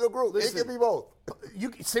dysfunctional group. It can be both. You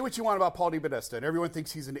can say what you want about Paul DiPodesta, and everyone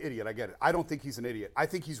thinks he's an idiot. I get it. I don't think he's an idiot. I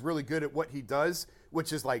think he's really good at what he does,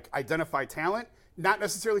 which is like identify talent, not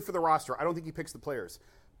necessarily for the roster. I don't think he picks the players.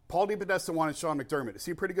 Paul DiPodesta wanted Sean McDermott. Is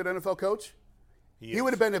he a pretty good NFL coach? He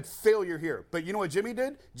would have been a failure here. But you know what Jimmy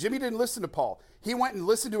did? Jimmy didn't listen to Paul. He went and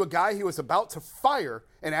listened to a guy he was about to fire,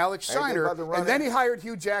 and Alex Shiner, and then he hired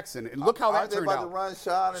Hugh Jackson. And look how that turned out.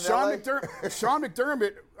 Sean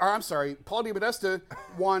McDermott, Paul DiPodesta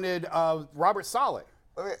wanted Robert Saleh.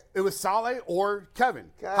 It was Saleh or Kevin.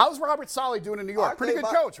 How's Robert Saleh doing in New York? Pretty good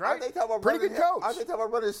coach, right? Pretty good coach. Aren't they talking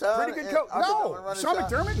about running Sean? Pretty good coach. No, Sean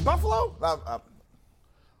McDermott in Buffalo?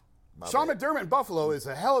 Sean McDermott in Buffalo is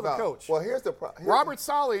a hell of a coach. Well, here's the problem. Robert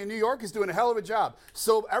Saleh in New York is doing a hell of a job.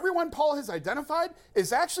 So everyone Paul has identified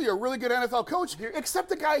is actually a really good NFL coach, except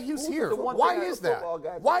the guy who's here. Why is that?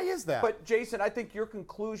 Why is that? But, Jason, I think your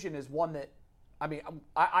conclusion is one that,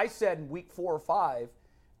 I said in week 4 or 5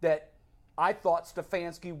 that I thought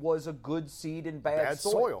Stefanski was a good seed in bad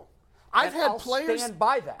soil. I've had players stand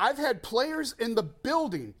by that. I've had players in the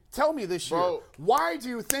building tell me this year, why do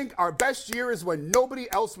you think our best year is when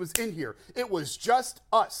nobody else was in here? It was just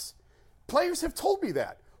us. Players have told me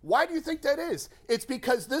that. Why do you think that is? It's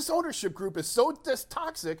because this ownership group is so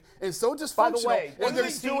toxic and so dysfunctional. By the way, what are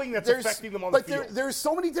they doing that's affecting them on the field? But there's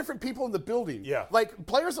so many different people in the building. Yeah. Like,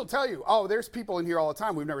 players will tell you, oh, there's people in here all the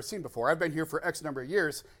time we've never seen before. I've been here for X number of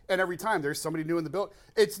years, and every time there's somebody new in the building.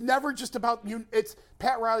 It's never just about you. It's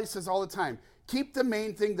Pat Riley says all the time, keep the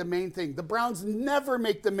main thing the main thing. The Browns never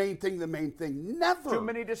make the main thing the main thing. Never. Too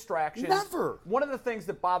many distractions. Never. One of the things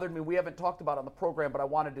that bothered me, we haven't talked about on the program, but I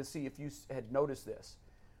wanted to see if you had noticed this.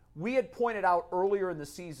 We had pointed out earlier in the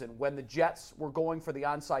season when the Jets were going for the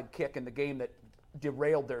onside kick in the game that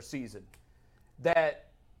derailed their season, that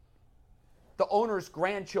the owner's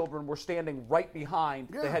grandchildren were standing right behind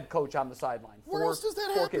the head coach on the sideline. Where else does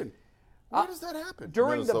that happen? Where does that happen?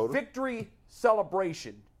 During the victory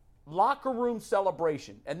celebration, locker room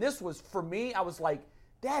celebration, and this was, for me, I was like,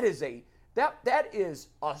 that is a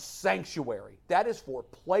sanctuary. That is for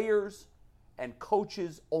players and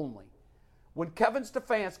coaches only. When Kevin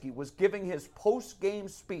Stefanski was giving his post-game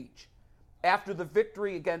speech after the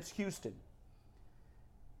victory against Houston,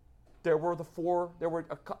 I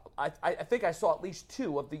think I saw at least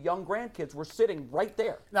 2 of the young grandkids were sitting right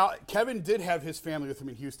there. Now, Kevin did have his family with him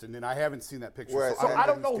in Houston, and I haven't seen that picture. So I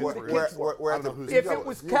don't know who the kids were. If it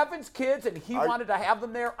was Kevin's kids and he wanted to have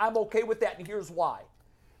them there, I'm okay with that, and here's why.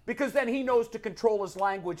 Because then he knows to control his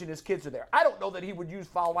language and his kids are there. I don't know that he would use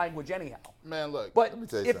foul language anyhow. Man, look. But if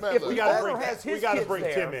the owner has his kids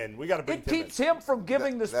there, Tim in. We got to bring it Tim in. keeps him from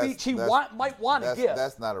giving the speech he might want to give.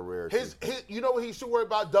 That's not a rare thing. You know what he should worry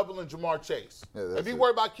about? Doubling Jamar Chase. If he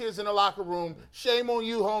worry about kids in the locker room, shame on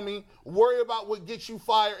you, homie. Worry about what gets you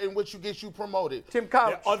fired and what gets you promoted. Tim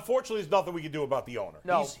Couch. Yeah, unfortunately, there's nothing we can do about the owner.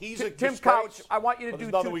 No. Tim Couch, I want you to do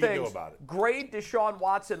 2 things. We can do about it. Grade Deshaun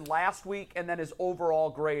Watson last week and then his overall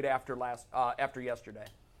grade after yesterday.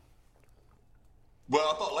 Well,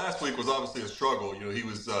 I thought last week was obviously a struggle. You know, he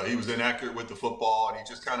was inaccurate with the football, and he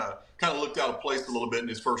just kind of looked out of place a little bit in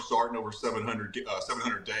his first start in over 700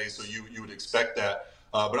 days. So you would expect that.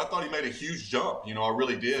 But I thought he made a huge jump. You know, I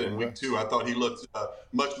really did. In week 2, I thought he looked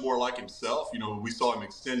much more like himself. You know, we saw him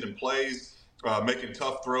extending plays, making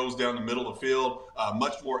tough throws down the middle of the field,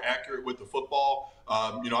 much more accurate with the football.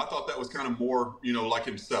 You know, I thought that was kind of more, you know, like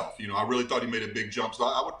himself. You know, I really thought he made a big jump. So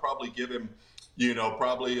I would probably give him, you know,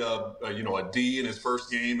 probably a D in his first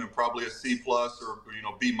game and probably a C+ or, you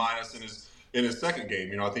know, B- in his second game.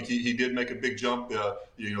 You know, I think he did make a big jump.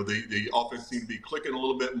 You know, the offense seemed to be clicking a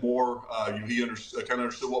little bit more. He kind of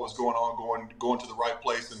understood what was going on, going to the right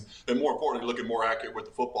place, and more importantly, looking more accurate with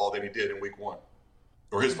the football than he did in week 1.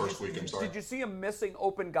 Or his first week, I'm sorry. Did you see him missing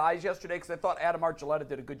open guys yesterday? Because I thought Adam Archuleta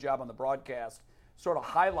did a good job on the broadcast, sort of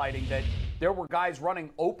highlighting that there were guys running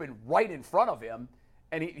open right in front of him,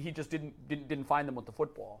 and he just didn't find them with the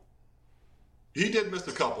football. He did miss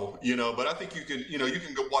a couple, but I think you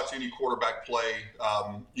can go watch any quarterback play,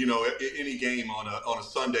 any game on a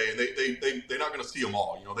Sunday, and they're not going to see them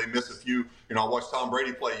all. They miss a few. I watched Tom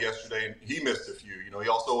Brady play yesterday, and he missed a few. He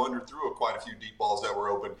also underthrew quite a few deep balls that were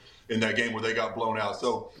open in that game where they got blown out.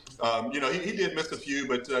 So, he did miss a few,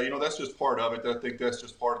 but that's just part of it. I think that's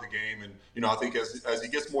just part of the game, and I think as he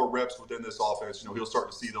gets more reps within this offense, he'll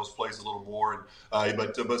start to see those plays a little more. And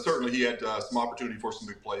but certainly he had some opportunity for some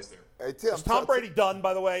big plays there. Hey, Tim, is Tom Brady done,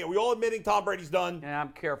 by the way? Are we all admitting Tom Brady's done? Yeah, I'm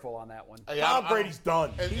careful on that one. Tom Brady's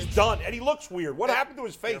done. He's done. And he looks weird. What happened to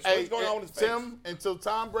his face? What's going on with his face? Tim, until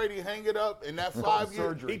Tom Brady hang it up in that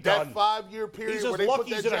 5-year period he's where they put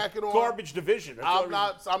that jacket on. Garbage division. I'm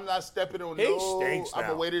not stepping on stinks I'm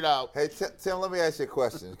going to wait it out. Hey, Tim, let me ask you a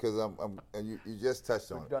question because you just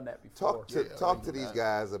touched on it. We've done that before. Talk to these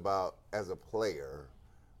guys about, as a player,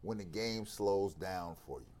 when the game slows down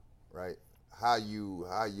for you, right? How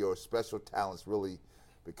your special talents really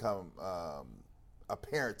become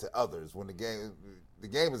apparent to others when the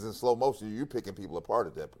game is in slow motion. You're picking people apart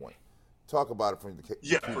at that point. Talk about it from the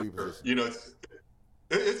QB position.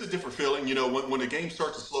 It's a different feeling. When the game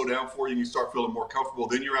starts to slow down for you and you start feeling more comfortable,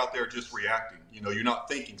 then you're out there just reacting. You're not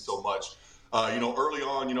thinking so much. Early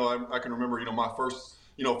on, I can remember, my first,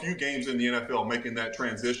 few games in the NFL, making that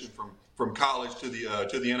transition from college to the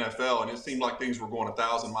NFL, and it seemed like things were going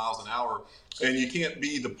 1,000 miles an hour. And you can't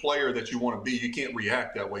be the player that you want to be. You can't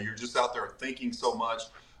react that way. You're just out there thinking so much.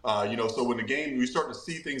 So when you start to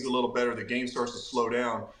see things a little better, the game starts to slow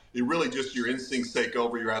down. It really just your instincts take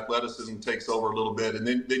over, your athleticism takes over a little bit, and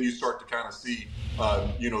then you start to kind of see,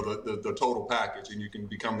 the total package, and you can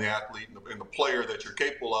become the athlete and the player that you're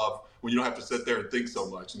capable of when you don't have to sit there and think so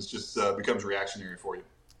much. It's just becomes reactionary for you.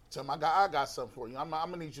 Tim, I got something for you. I'm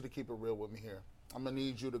going to need you to keep it real with me here. I'm going to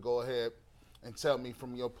need you to go ahead and tell me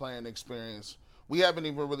from your playing experience. We haven't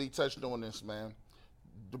even really touched on this, man.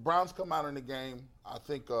 The Browns come out in the game. I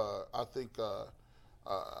think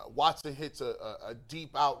Watson hits a deep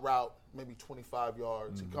out route, maybe 25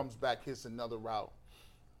 yards. He comes back, hits another route.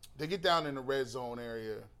 They get down in the red zone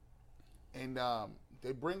area, and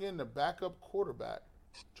they bring in the backup quarterback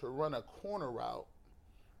to run a corner route,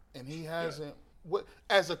 and he hasn't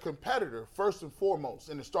as a competitor, first and foremost,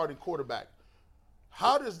 in the starting quarterback,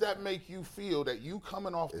 how does that make you feel that you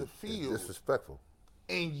coming off the field? It's disrespectful.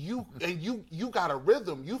 And you got a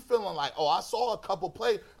rhythm. You feeling like, I saw a couple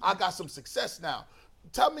plays. I got some success now.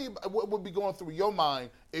 Tell me what would be going through your mind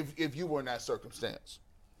if you were in that circumstance.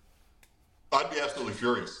 I'd be absolutely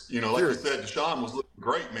furious. Like you said, Deshaun was looking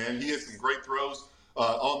great, man. He had some great throws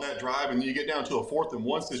on that drive, and then you get down to a 4th and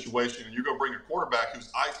 1 situation, and you're going to bring a quarterback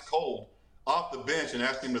who's ice cold off the bench and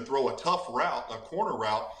ask him to throw a tough route, a corner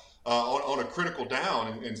route, on a critical down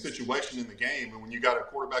and situation in the game. And when you got a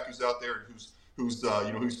quarterback who's out there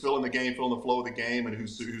who's filling the game, filling the flow of the game, and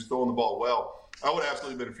who's throwing the ball well, I would have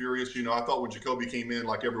absolutely been furious. I thought when Jacoby came in,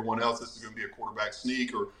 like everyone else, this is going to be a quarterback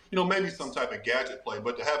sneak or maybe some type of gadget play.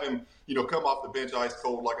 But to have him come off the bench ice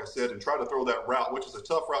cold, like I said, and try to throw that route, which is a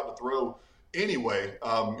tough route to throw anyway,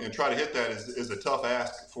 and try to hit that is a tough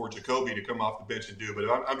ask for Jacoby to come off the bench and do. But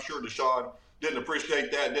I'm sure Deshaun didn't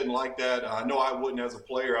appreciate that, didn't like that. I know I wouldn't as a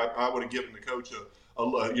player. I would have given the coach a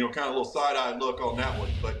kind of a little side-eyed look on that one.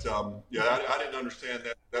 But, I didn't understand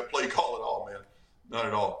that play call at all, man. Not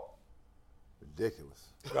at all. Ridiculous.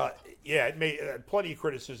 It made plenty of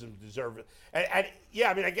criticism deserve it.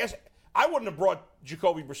 And I guess I wouldn't have brought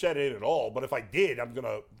Jacoby Brissett in at all, but if I did, I'm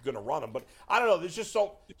gonna run him. But I don't know. There's just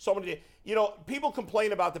so many. People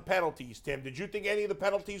complain about the penalties. Tim, did you think any of the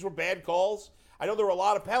penalties were bad calls? I know there were a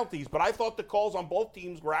lot of penalties, but I thought the calls on both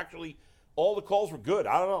teams were actually all the calls were good.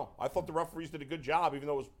 I don't know. I thought the referees did a good job, even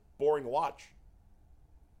though it was boring to watch.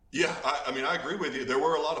 Yeah, I agree with you. There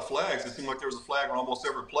were a lot of flags. It seemed like there was a flag on almost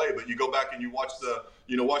every play. But you go back and you watch the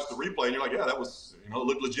replay, and you're like, yeah, that was it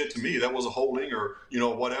looked legit to me. That was a holding or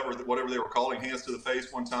whatever they were calling, hands to the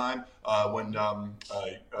face one time when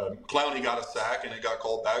Clowney got a sack and it got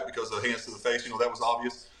called back because of hands to the face. That was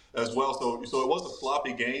obvious as well. So it was a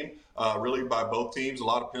sloppy game, really by both teams. A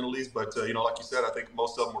lot of penalties, but like you said, I think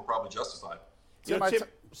most of them were probably justified. Tim,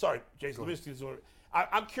 sorry, Jason.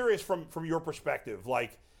 I'm curious from your perspective,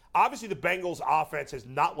 like. Obviously, the Bengals' offense has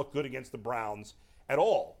not looked good against the Browns at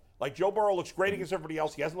all. Like, Joe Burrow looks great against everybody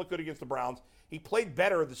else. He hasn't looked good against the Browns. He played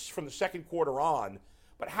better from the second quarter on.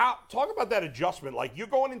 But talk about that adjustment. Like, you're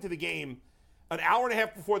going into the game an hour and a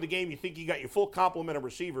half before the game. You think you got your full complement of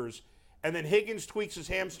receivers. And then Higgins tweaks his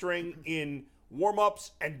hamstring in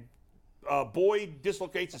warm-ups, and Boyd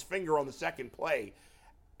dislocates his finger on the second play.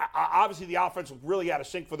 Obviously, the offense was really out of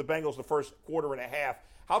sync for the Bengals the first quarter and a half.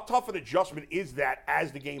 How tough an adjustment is that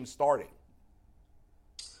as the game's starting?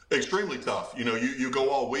 Extremely tough. You go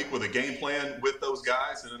all week with a game plan with those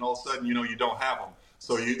guys, and then all of a sudden, you don't have them.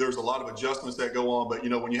 So there's a lot of adjustments that go on. But,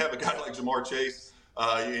 when you have a guy like Jamar Chase,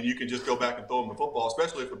 and you can just go back and throw him the football,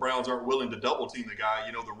 especially if the Browns aren't willing to double team the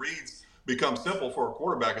guy, the reads become simple for a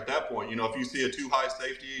quarterback at that point. If you see a too high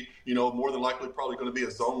safety, more than likely probably going to be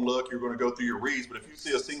a zone look. You're going to go through your reads. But if you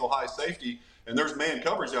see a single high safety and there's man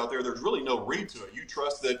coverage out there, there's really no read to it. You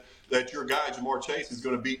trust that your guy, Jamar Chase, is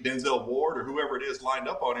going to beat Denzel Ward or whoever it is lined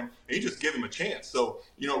up on him, and you just give him a chance. So,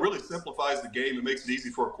 it really simplifies the game. It makes it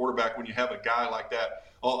easy for a quarterback when you have a guy like that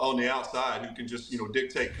on the outside who can just,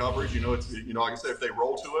 dictate coverage. It's, like I said, if they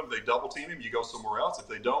roll to him, they double team him, you go somewhere else. If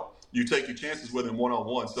they don't, you take your chances with him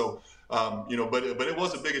one-on-one. So, but it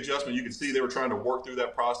was a big adjustment. You could see they were trying to work through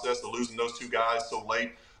that process of losing those two guys so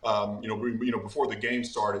late. Before the game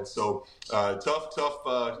started. So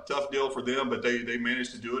tough deal for them, but they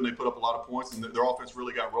managed to do it, and they put up a lot of points, and their offense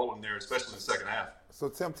really got rolling there, especially in the second half. So,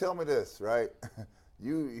 Tim, tell me this, right?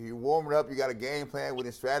 You warming up, you got a game plan, we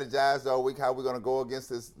didn't strategize all week how we're going to go against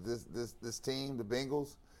this team, the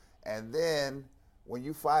Bengals, and then when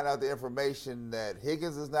you find out the information that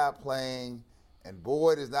Higgins is not playing and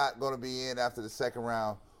Boyd is not going to be in after the second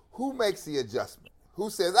round, who makes the adjustment? Who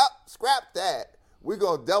says, scrap that? We're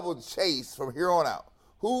going to double Chase from here on out.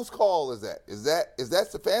 Whose call is that? Is that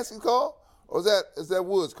Stefanski's call, or is that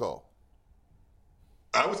Wood's call?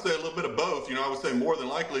 I would say a little bit of both. I would say more than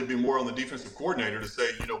likely it'd be more on the defensive coordinator to say,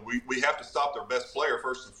 we have to stop their best player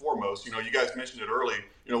first and foremost. You guys mentioned it earlier,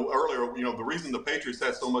 the reason the Patriots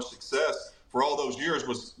had so much success for all those years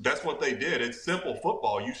was that's what they did. It's simple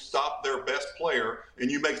football. You stop their best player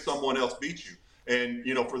and you make someone else beat you. And,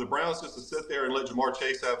 for the Browns just to sit there and let Jamar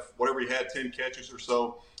Chase have whatever he had, 10 catches or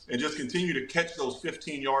so, and just continue to catch those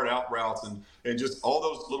 15-yard out routes and just all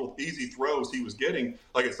those little easy throws he was getting,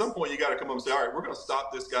 like at some point you got to come up and say, all right, we're going to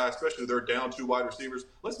stop this guy, especially if they're down two wide receivers.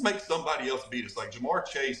 Let's make somebody else beat us. Like Jamar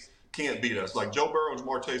Chase can't beat us. Like Joe Burrow and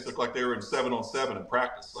Jamar Chase looked like they were in 7-on-7 in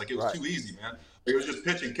practice. Like it was too easy, man. It was just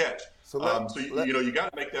pitch and catch. So you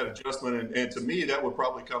got to make that adjustment, and to me, that would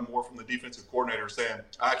probably come more from the defensive coordinator saying,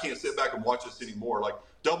 I can't sit back and watch this anymore. Like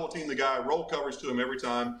double team the guy, roll coverage to him every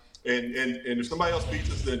time, and if somebody else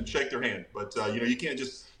beats us, then shake their hand. But you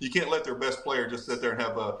can't let their best player just sit there and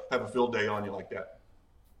have a field day on you like that.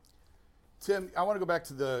 Tim, I want to go back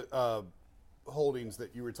to the holdings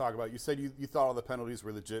that you were talking about. You said you thought all the penalties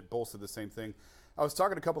were legit. Both said the same thing. I was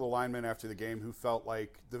talking to a couple of linemen after the game who felt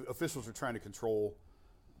like the officials were trying to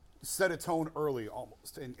set a tone early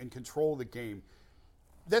almost and control the game.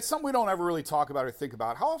 That's something we don't ever really talk about or think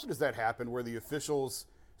about. How often does that happen where the officials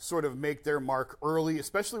sort of make their mark early,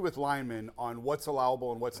 especially with linemen, on what's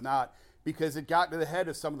allowable and what's not? Because it got to the head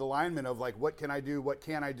of some of the linemen of like, what can I do? What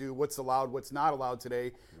can't I do? What's allowed? What's not allowed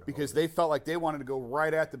today? Because they felt like they wanted to go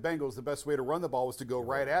right at the Bengals. The best way to run the ball was to go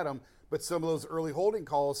right at them. But some of those early holding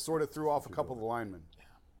calls sort of threw off a couple of the linemen.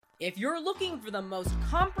 If you're looking for the most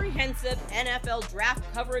comprehensive NFL draft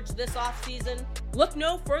coverage this offseason, look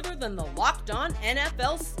no further than the Locked On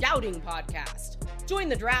NFL Scouting Podcast. Join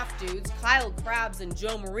the draft dudes, Kyle Krabs and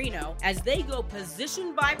Joe Marino, as they go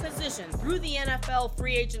position by position through the NFL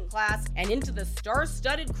free agent class and into the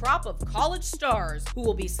star-studded crop of college stars who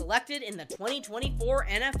will be selected in the 2024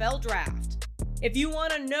 NFL Draft. If you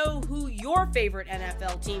want to know who your favorite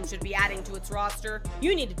NFL team should be adding to its roster,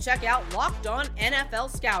 you need to check out Locked On NFL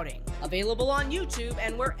Scouting, available on YouTube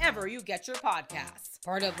and wherever you get your podcasts.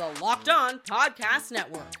 Part of the Locked On Podcast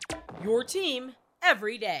Network, your team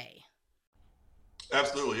every day.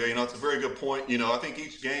 Absolutely. Yeah, it's a very good point. I think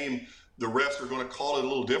each game the refs are going to call it a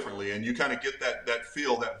little differently, and you kind of get that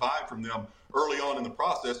feel, that vibe from them early on in the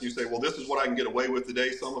process. And you say, well, this is what I can get away with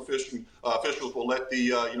today. Some officials will let the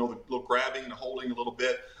the little grabbing and holding a little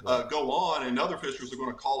bit go on, and other officials are going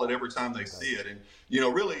to call it every time they see it. And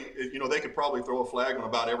really, they could probably throw a flag on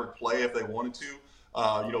about every play if they wanted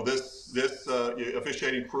to. This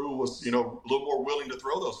officiating crew was a little more willing to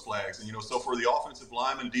throw those flags, and so for the offensive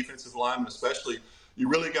linemen, defensive linemen especially, you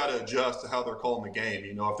really got to adjust to how they're calling the game.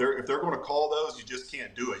 If they're going to call those, you just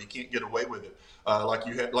can't do it. You can't get away with it like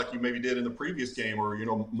you maybe did in the previous game, or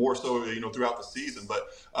more so throughout the season. But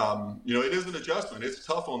it is an adjustment. It's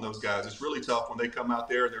tough on those guys. It's really tough when they come out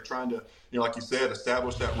there and they're trying to like you said,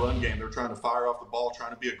 establish that run game. They're trying to fire off the ball,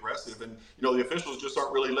 trying to be aggressive, and the officials just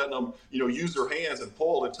aren't really letting them use their hands and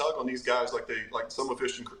pull and tug on these guys like some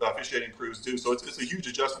officiating crews do. So it's a huge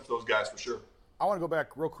adjustment for those guys for sure. I want to go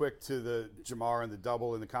back real quick to the Jamar and the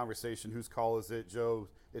double in the conversation. Whose call is it? Joe,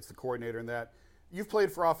 it's the coordinator in that. You've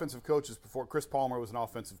played for offensive coaches before. Chris Palmer was an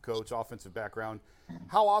offensive coach, offensive background.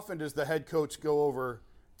 How often does the head coach go over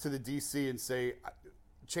to the DC and say,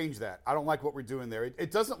 change that? I don't like what we're doing there. It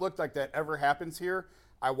doesn't look like that ever happens here.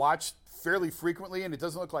 I watch fairly frequently, and it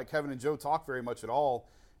doesn't look like Kevin and Joe talk very much at all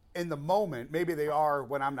in the moment. Maybe they are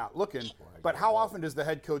when I'm not looking. But how often does the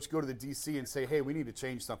head coach go to the DC and say, hey, we need to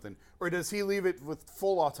change something? Or does he leave it with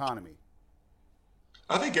full autonomy?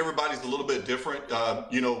 I think everybody's a little bit different.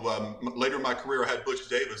 Later in my career, I had Butch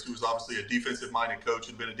Davis, who was obviously a defensive-minded coach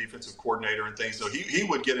and been a defensive coordinator and things. So he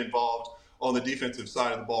would get involved on the defensive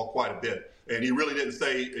side of the ball quite a bit. And he really didn't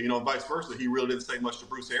say, and vice versa, he really didn't say much to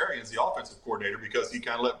Bruce Arians, the offensive coordinator, because he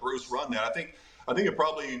kind of let Bruce run that. I think it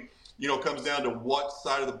probably, comes down to what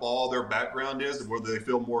side of the ball their background is and whether they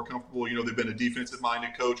feel more comfortable. They've been a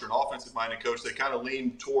defensive-minded coach or an offensive-minded coach. They kind of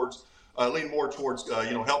lean more towards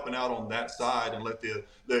helping out on that side and let the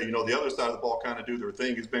other side of the ball kind of do their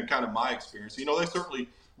thing. Has been kind of my experience. They certainly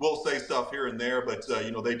will say stuff here and there, but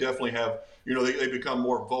they definitely have they become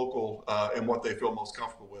more vocal in what they feel most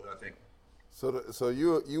comfortable with, I think. So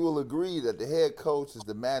you will agree that the head coach is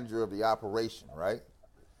the manager of the operation, right?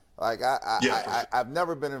 Like I've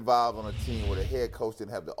never been involved on a team where the head coach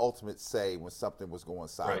didn't have the ultimate say when something was going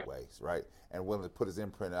sideways, right? And willing to put his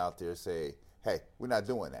imprint out there and say, hey, we're not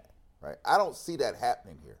doing that. Right, I don't see that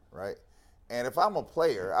happening here, right? And if I'm a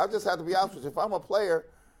player, I just have to be honest with you. If I'm a player,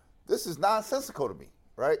 this is nonsensical to me,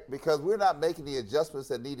 right? Because we're not making the adjustments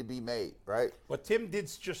that need to be made, right? But Tim did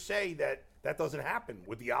just say that doesn't happen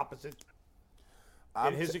with the opposite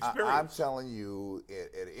in his experience. I'm telling you,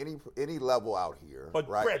 at any level out here, but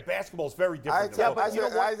right? Brad, basketball is very different. I talk about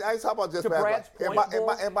just basketball.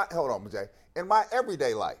 Hold on, Jay. In my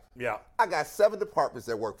everyday life, I got 7 departments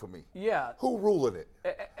that work for me. Yeah. Who ruling it?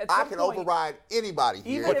 I can override anybody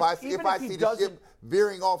here if I see the ship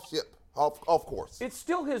veering off course. It's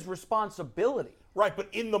still his responsibility. Right, but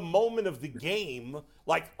in the moment of the game,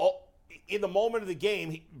 I'm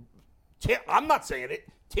not saying it.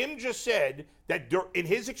 Tim just said that in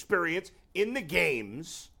his experience in the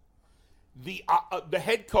games, the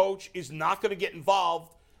head coach is not going to get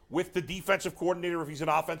involved with the defensive coordinator if he's an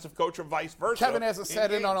offensive coach or vice versa. Kevin hasn't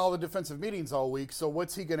sat in on all the defensive meetings all week, so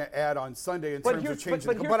what's he going to add on Sunday in terms of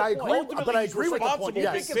changing? But I agree with the point.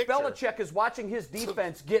 You think if Belichick is watching his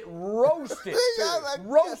defense get roasted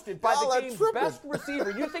by the game's best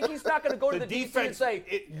receiver, you think he's not going to go to the defense and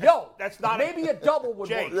say, maybe a double would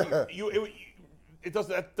work here?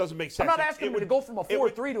 That doesn't make sense. I'm not asking him to go from a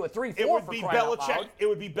 4-3 to a 3-4 for crying out loud. It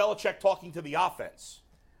would be Belichick talking to the offense.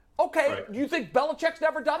 Okay, you think Belichick's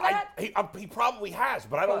never done that? He probably has,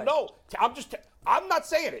 but I don't know. I'm not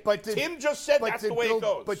saying it. But Tim just said that's the way it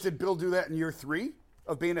goes. But did Bill do that in year 3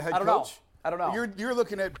 of being a head coach? I don't know. You're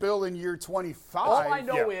looking at Bill in year 25. All I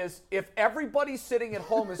know is if everybody sitting at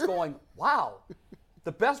home is going, wow,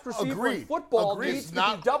 the best receiver in football needs to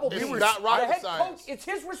be doubled. It's not rocket Coach, science. it's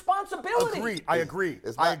his responsibility. I agree.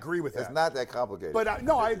 I agree with that. It's not that complicated. But I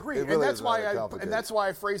agree, really and that's why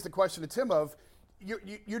I phrased the question to Tim of.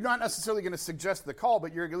 You're not necessarily going to suggest the call,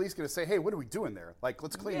 but you're at least going to say, hey, what are we doing there? Like,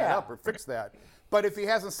 let's clean that up or fix that. But if he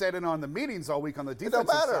hasn't sat in on the meetings all week on the defensive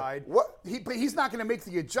side, he's not going to make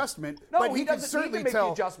the adjustment. No, but he doesn't need to make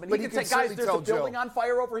the adjustment. He can say, guys, there's a building on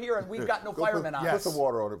fire over here, and we've got no firemen on it. Put some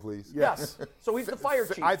water on it, please. Yes. So he's the fire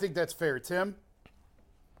chief. I think that's fair. Tim?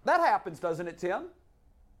 That happens, doesn't it, Tim?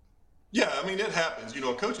 Yeah, I mean, it happens. A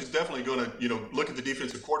coach is definitely going to, look at the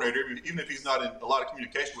defensive coordinator, even if he's not in a lot of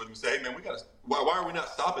communication with him, and say, hey, man, why are we not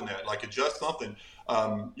stopping that? Like, adjust something.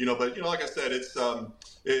 But, like I said, it's, I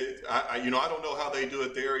don't know how they do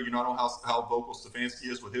it there. I don't know how vocal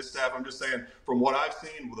Stefanski is with his staff. I'm just saying, from what I've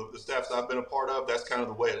seen with the staffs I've been a part of, that's kind of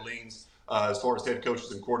the way it leans as far as head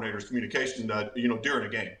coaches and coordinators communication, during a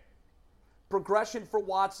game. Progression for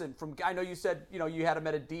Watson. I know you said, you had him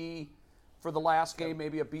at a D for the last game,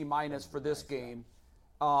 maybe a B- for this game.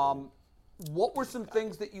 What were some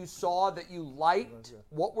things that you saw that you liked?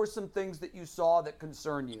 What were some things that you saw that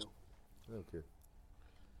concern you? Okay.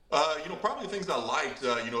 Probably things I liked,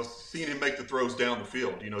 seeing him make the throws down the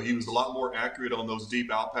field. He was a lot more accurate on those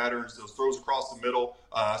deep out patterns, those throws across the middle.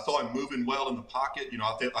 I saw him moving well in the pocket.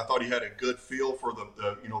 I thought he had a good feel for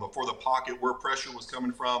for the pocket, where pressure was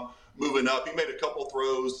coming from, moving up. He made a couple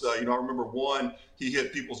throws. I remember one, he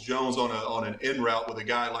hit Peoples-Jones on an in route with a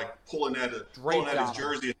guy like pulling at his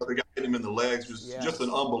jersey, and the guy hit him in the legs. It was just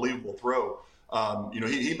an unbelievable throw.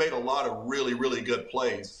 He made a lot of really, really good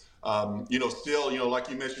plays. Still, like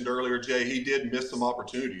you mentioned earlier, Jay, he did miss some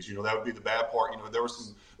opportunities. That would be the bad part. There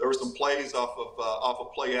were some plays off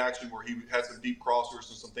of play action where he had some deep crossers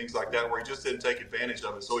and some things like that where he just didn't take advantage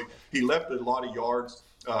of it. So he left a lot of yards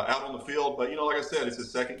out on the field. But, like I said, it's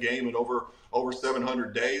his second game in over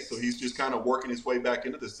 700 days. So he's just kind of working his way back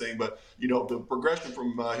into this thing. But, the progression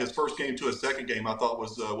from his first game to his second game, I thought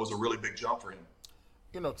was a really big jump for him.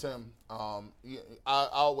 Tim, I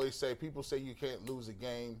always say, people say you can't lose a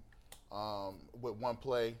game with one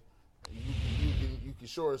play. You can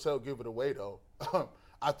sure as hell give it away, though.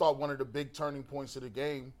 I thought one of the big turning points of the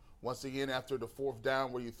game, once again, after the fourth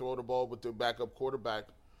down where you throw the ball with the backup quarterback,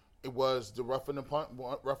 it was the roughing the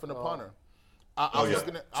punter.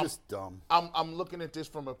 Dumb. I'm looking at this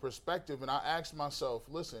from a perspective, and I asked myself,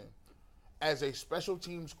 listen, as a special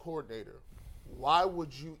teams coordinator, why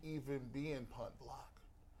would you even be in punt block?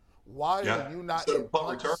 Why are you not in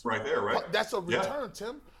punt return right there, right? That's a return,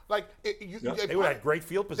 Tim. Like they would have great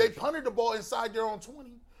field position. They punted the ball inside their own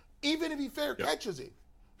 20. Even if he fair catches it,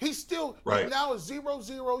 he's still now it's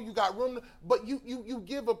 0-0. You got room, but you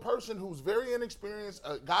give a person who's very inexperienced,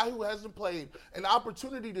 a guy who hasn't played, an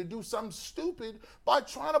opportunity to do something stupid by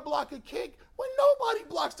trying to block a kick when nobody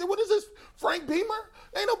blocks it. What is this, Frank Beamer?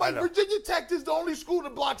 Ain't nobody. Virginia Tech is the only school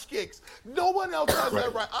that blocks kicks. No one else has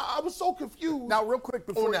that right. I was so confused. Now, real quick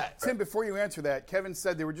before Tim, before you answer that, Kevin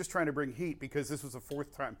said they were just trying to bring heat because this was the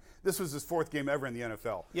fourth time. This was his fourth game ever in the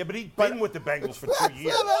NFL. Yeah, but he'd been with the Bengals for 2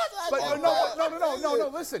 years. No,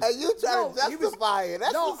 listen. Hey, you trying to justify it?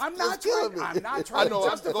 That's I'm not trying to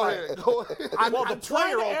justify it. Go ahead. The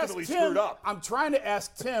player ultimately screwed up. I'm trying to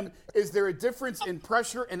ask Tim, is there a difference in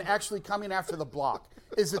pressure and actually coming after the block?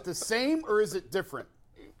 Is it the same or is it different?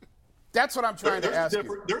 That's what I'm trying to ask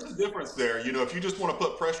you. There's a difference there. If you just want to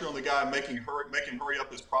put pressure on the guy, make him hurry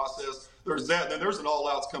up his process, there's that. Then there's an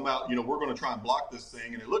all-outs come out, we're going to try and block this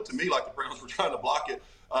thing. And it looked to me like the Browns were trying to block it.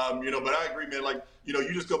 But I agree, man.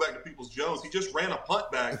 You just go back to Peoples-Jones. He just ran a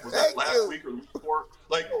punt back. Was that last week or the week before?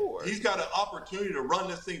 He's got an opportunity to run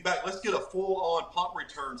this thing back. Let's get a full-on punt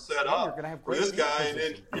return set up for this guy. And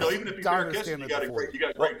then, even if you fair catch it, you got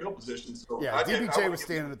great field position. So DBJ was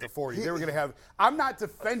standing at the 40. They were going to have – I'm not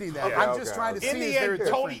defending that. I'm just trying to see is there a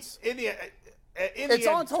difference. It's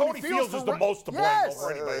on Tony Fields is the most to blame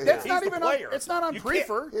over anybody. That's not even on. It's not on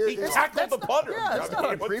Prefer. He tackled the punter. Yeah, it's not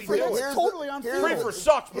on Prefer. It's totally on Fields. Prefer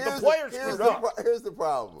sucks, but the players screwed up. Here's the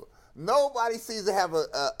problem. Nobody seems to have a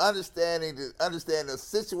understanding the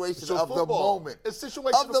situation of the moment. A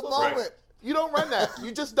situation of the moment. Right. You don't run that.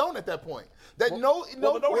 You just don't at that point. No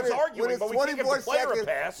one's arguing, but we can't give the player a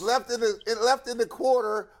pass. Left in the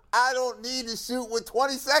quarter. I don't need to shoot with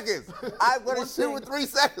 20 seconds. I'm going to shoot with 3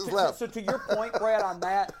 seconds left. So to your point, Brad, on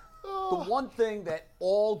that, the one thing that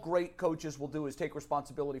all great coaches will do is take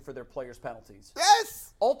responsibility for their players' penalties.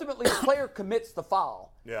 Yes. Ultimately, the player commits the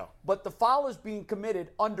foul. Yeah. But the foul is being committed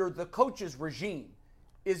under the coach's regime.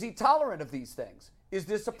 Is he tolerant of these things? Is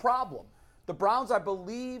this a problem? The Browns, I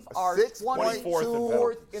believe, are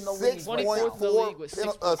 24th in the league. 24th in the league with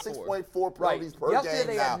 6.4 penalties per game.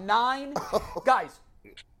 Yesterday they had 9. Guys,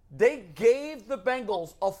 they gave the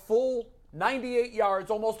Bengals a full 98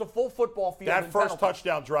 yards, almost a full football field. That first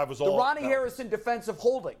touchdown drive was all. The Ronnie Harrison defensive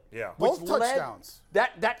holding. Yeah. Both touchdowns.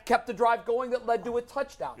 That kept the drive going that led to a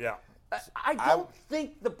touchdown. Yeah. I don't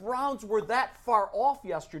think the Browns were that far off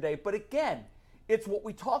yesterday, but again, it's what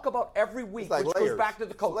we talk about every week, which goes back to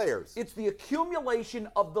the coach. Layers. It's the accumulation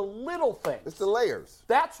of the little things. It's the layers.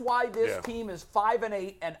 That's why this team is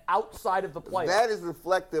 5-8 and outside of the playoffs. That is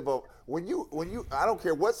reflective of when you. I don't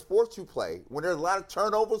care what sports you play. When there's a lot of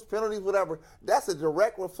turnovers, penalties, whatever. That's a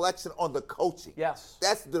direct reflection on the coaching. Yes.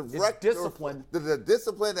 That's direct discipline. The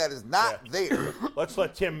discipline that is not there. Let's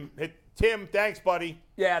let Tim hit. Tim, thanks, buddy.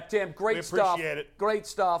 Yeah, Tim, great stuff. We appreciate it. Great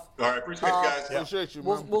stuff. All right, appreciate you guys. Appreciate you,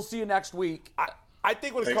 man. We'll see you next week. I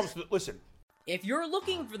think when it comes to listen. If you're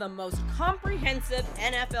looking for the most comprehensive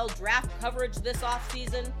NFL draft coverage this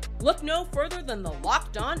offseason, look no further than the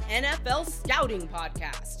Locked On NFL Scouting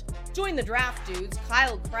Podcast. Join the draft dudes,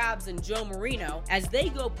 Kyle Krabs and Joe Marino, as they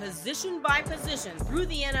go position by position through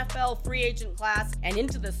the NFL free agent class and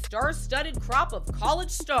into the star-studded crop of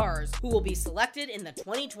college stars who will be selected in the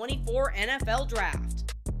 2024 NFL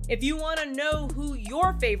Draft. If you want to know who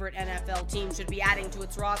your favorite NFL team should be adding to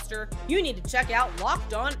its roster, you need to check out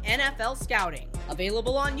Locked On NFL Scouting,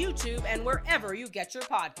 available on YouTube and wherever you get your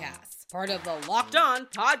podcasts. Part of the Locked On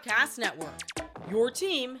Podcast Network, your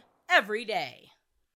team every day.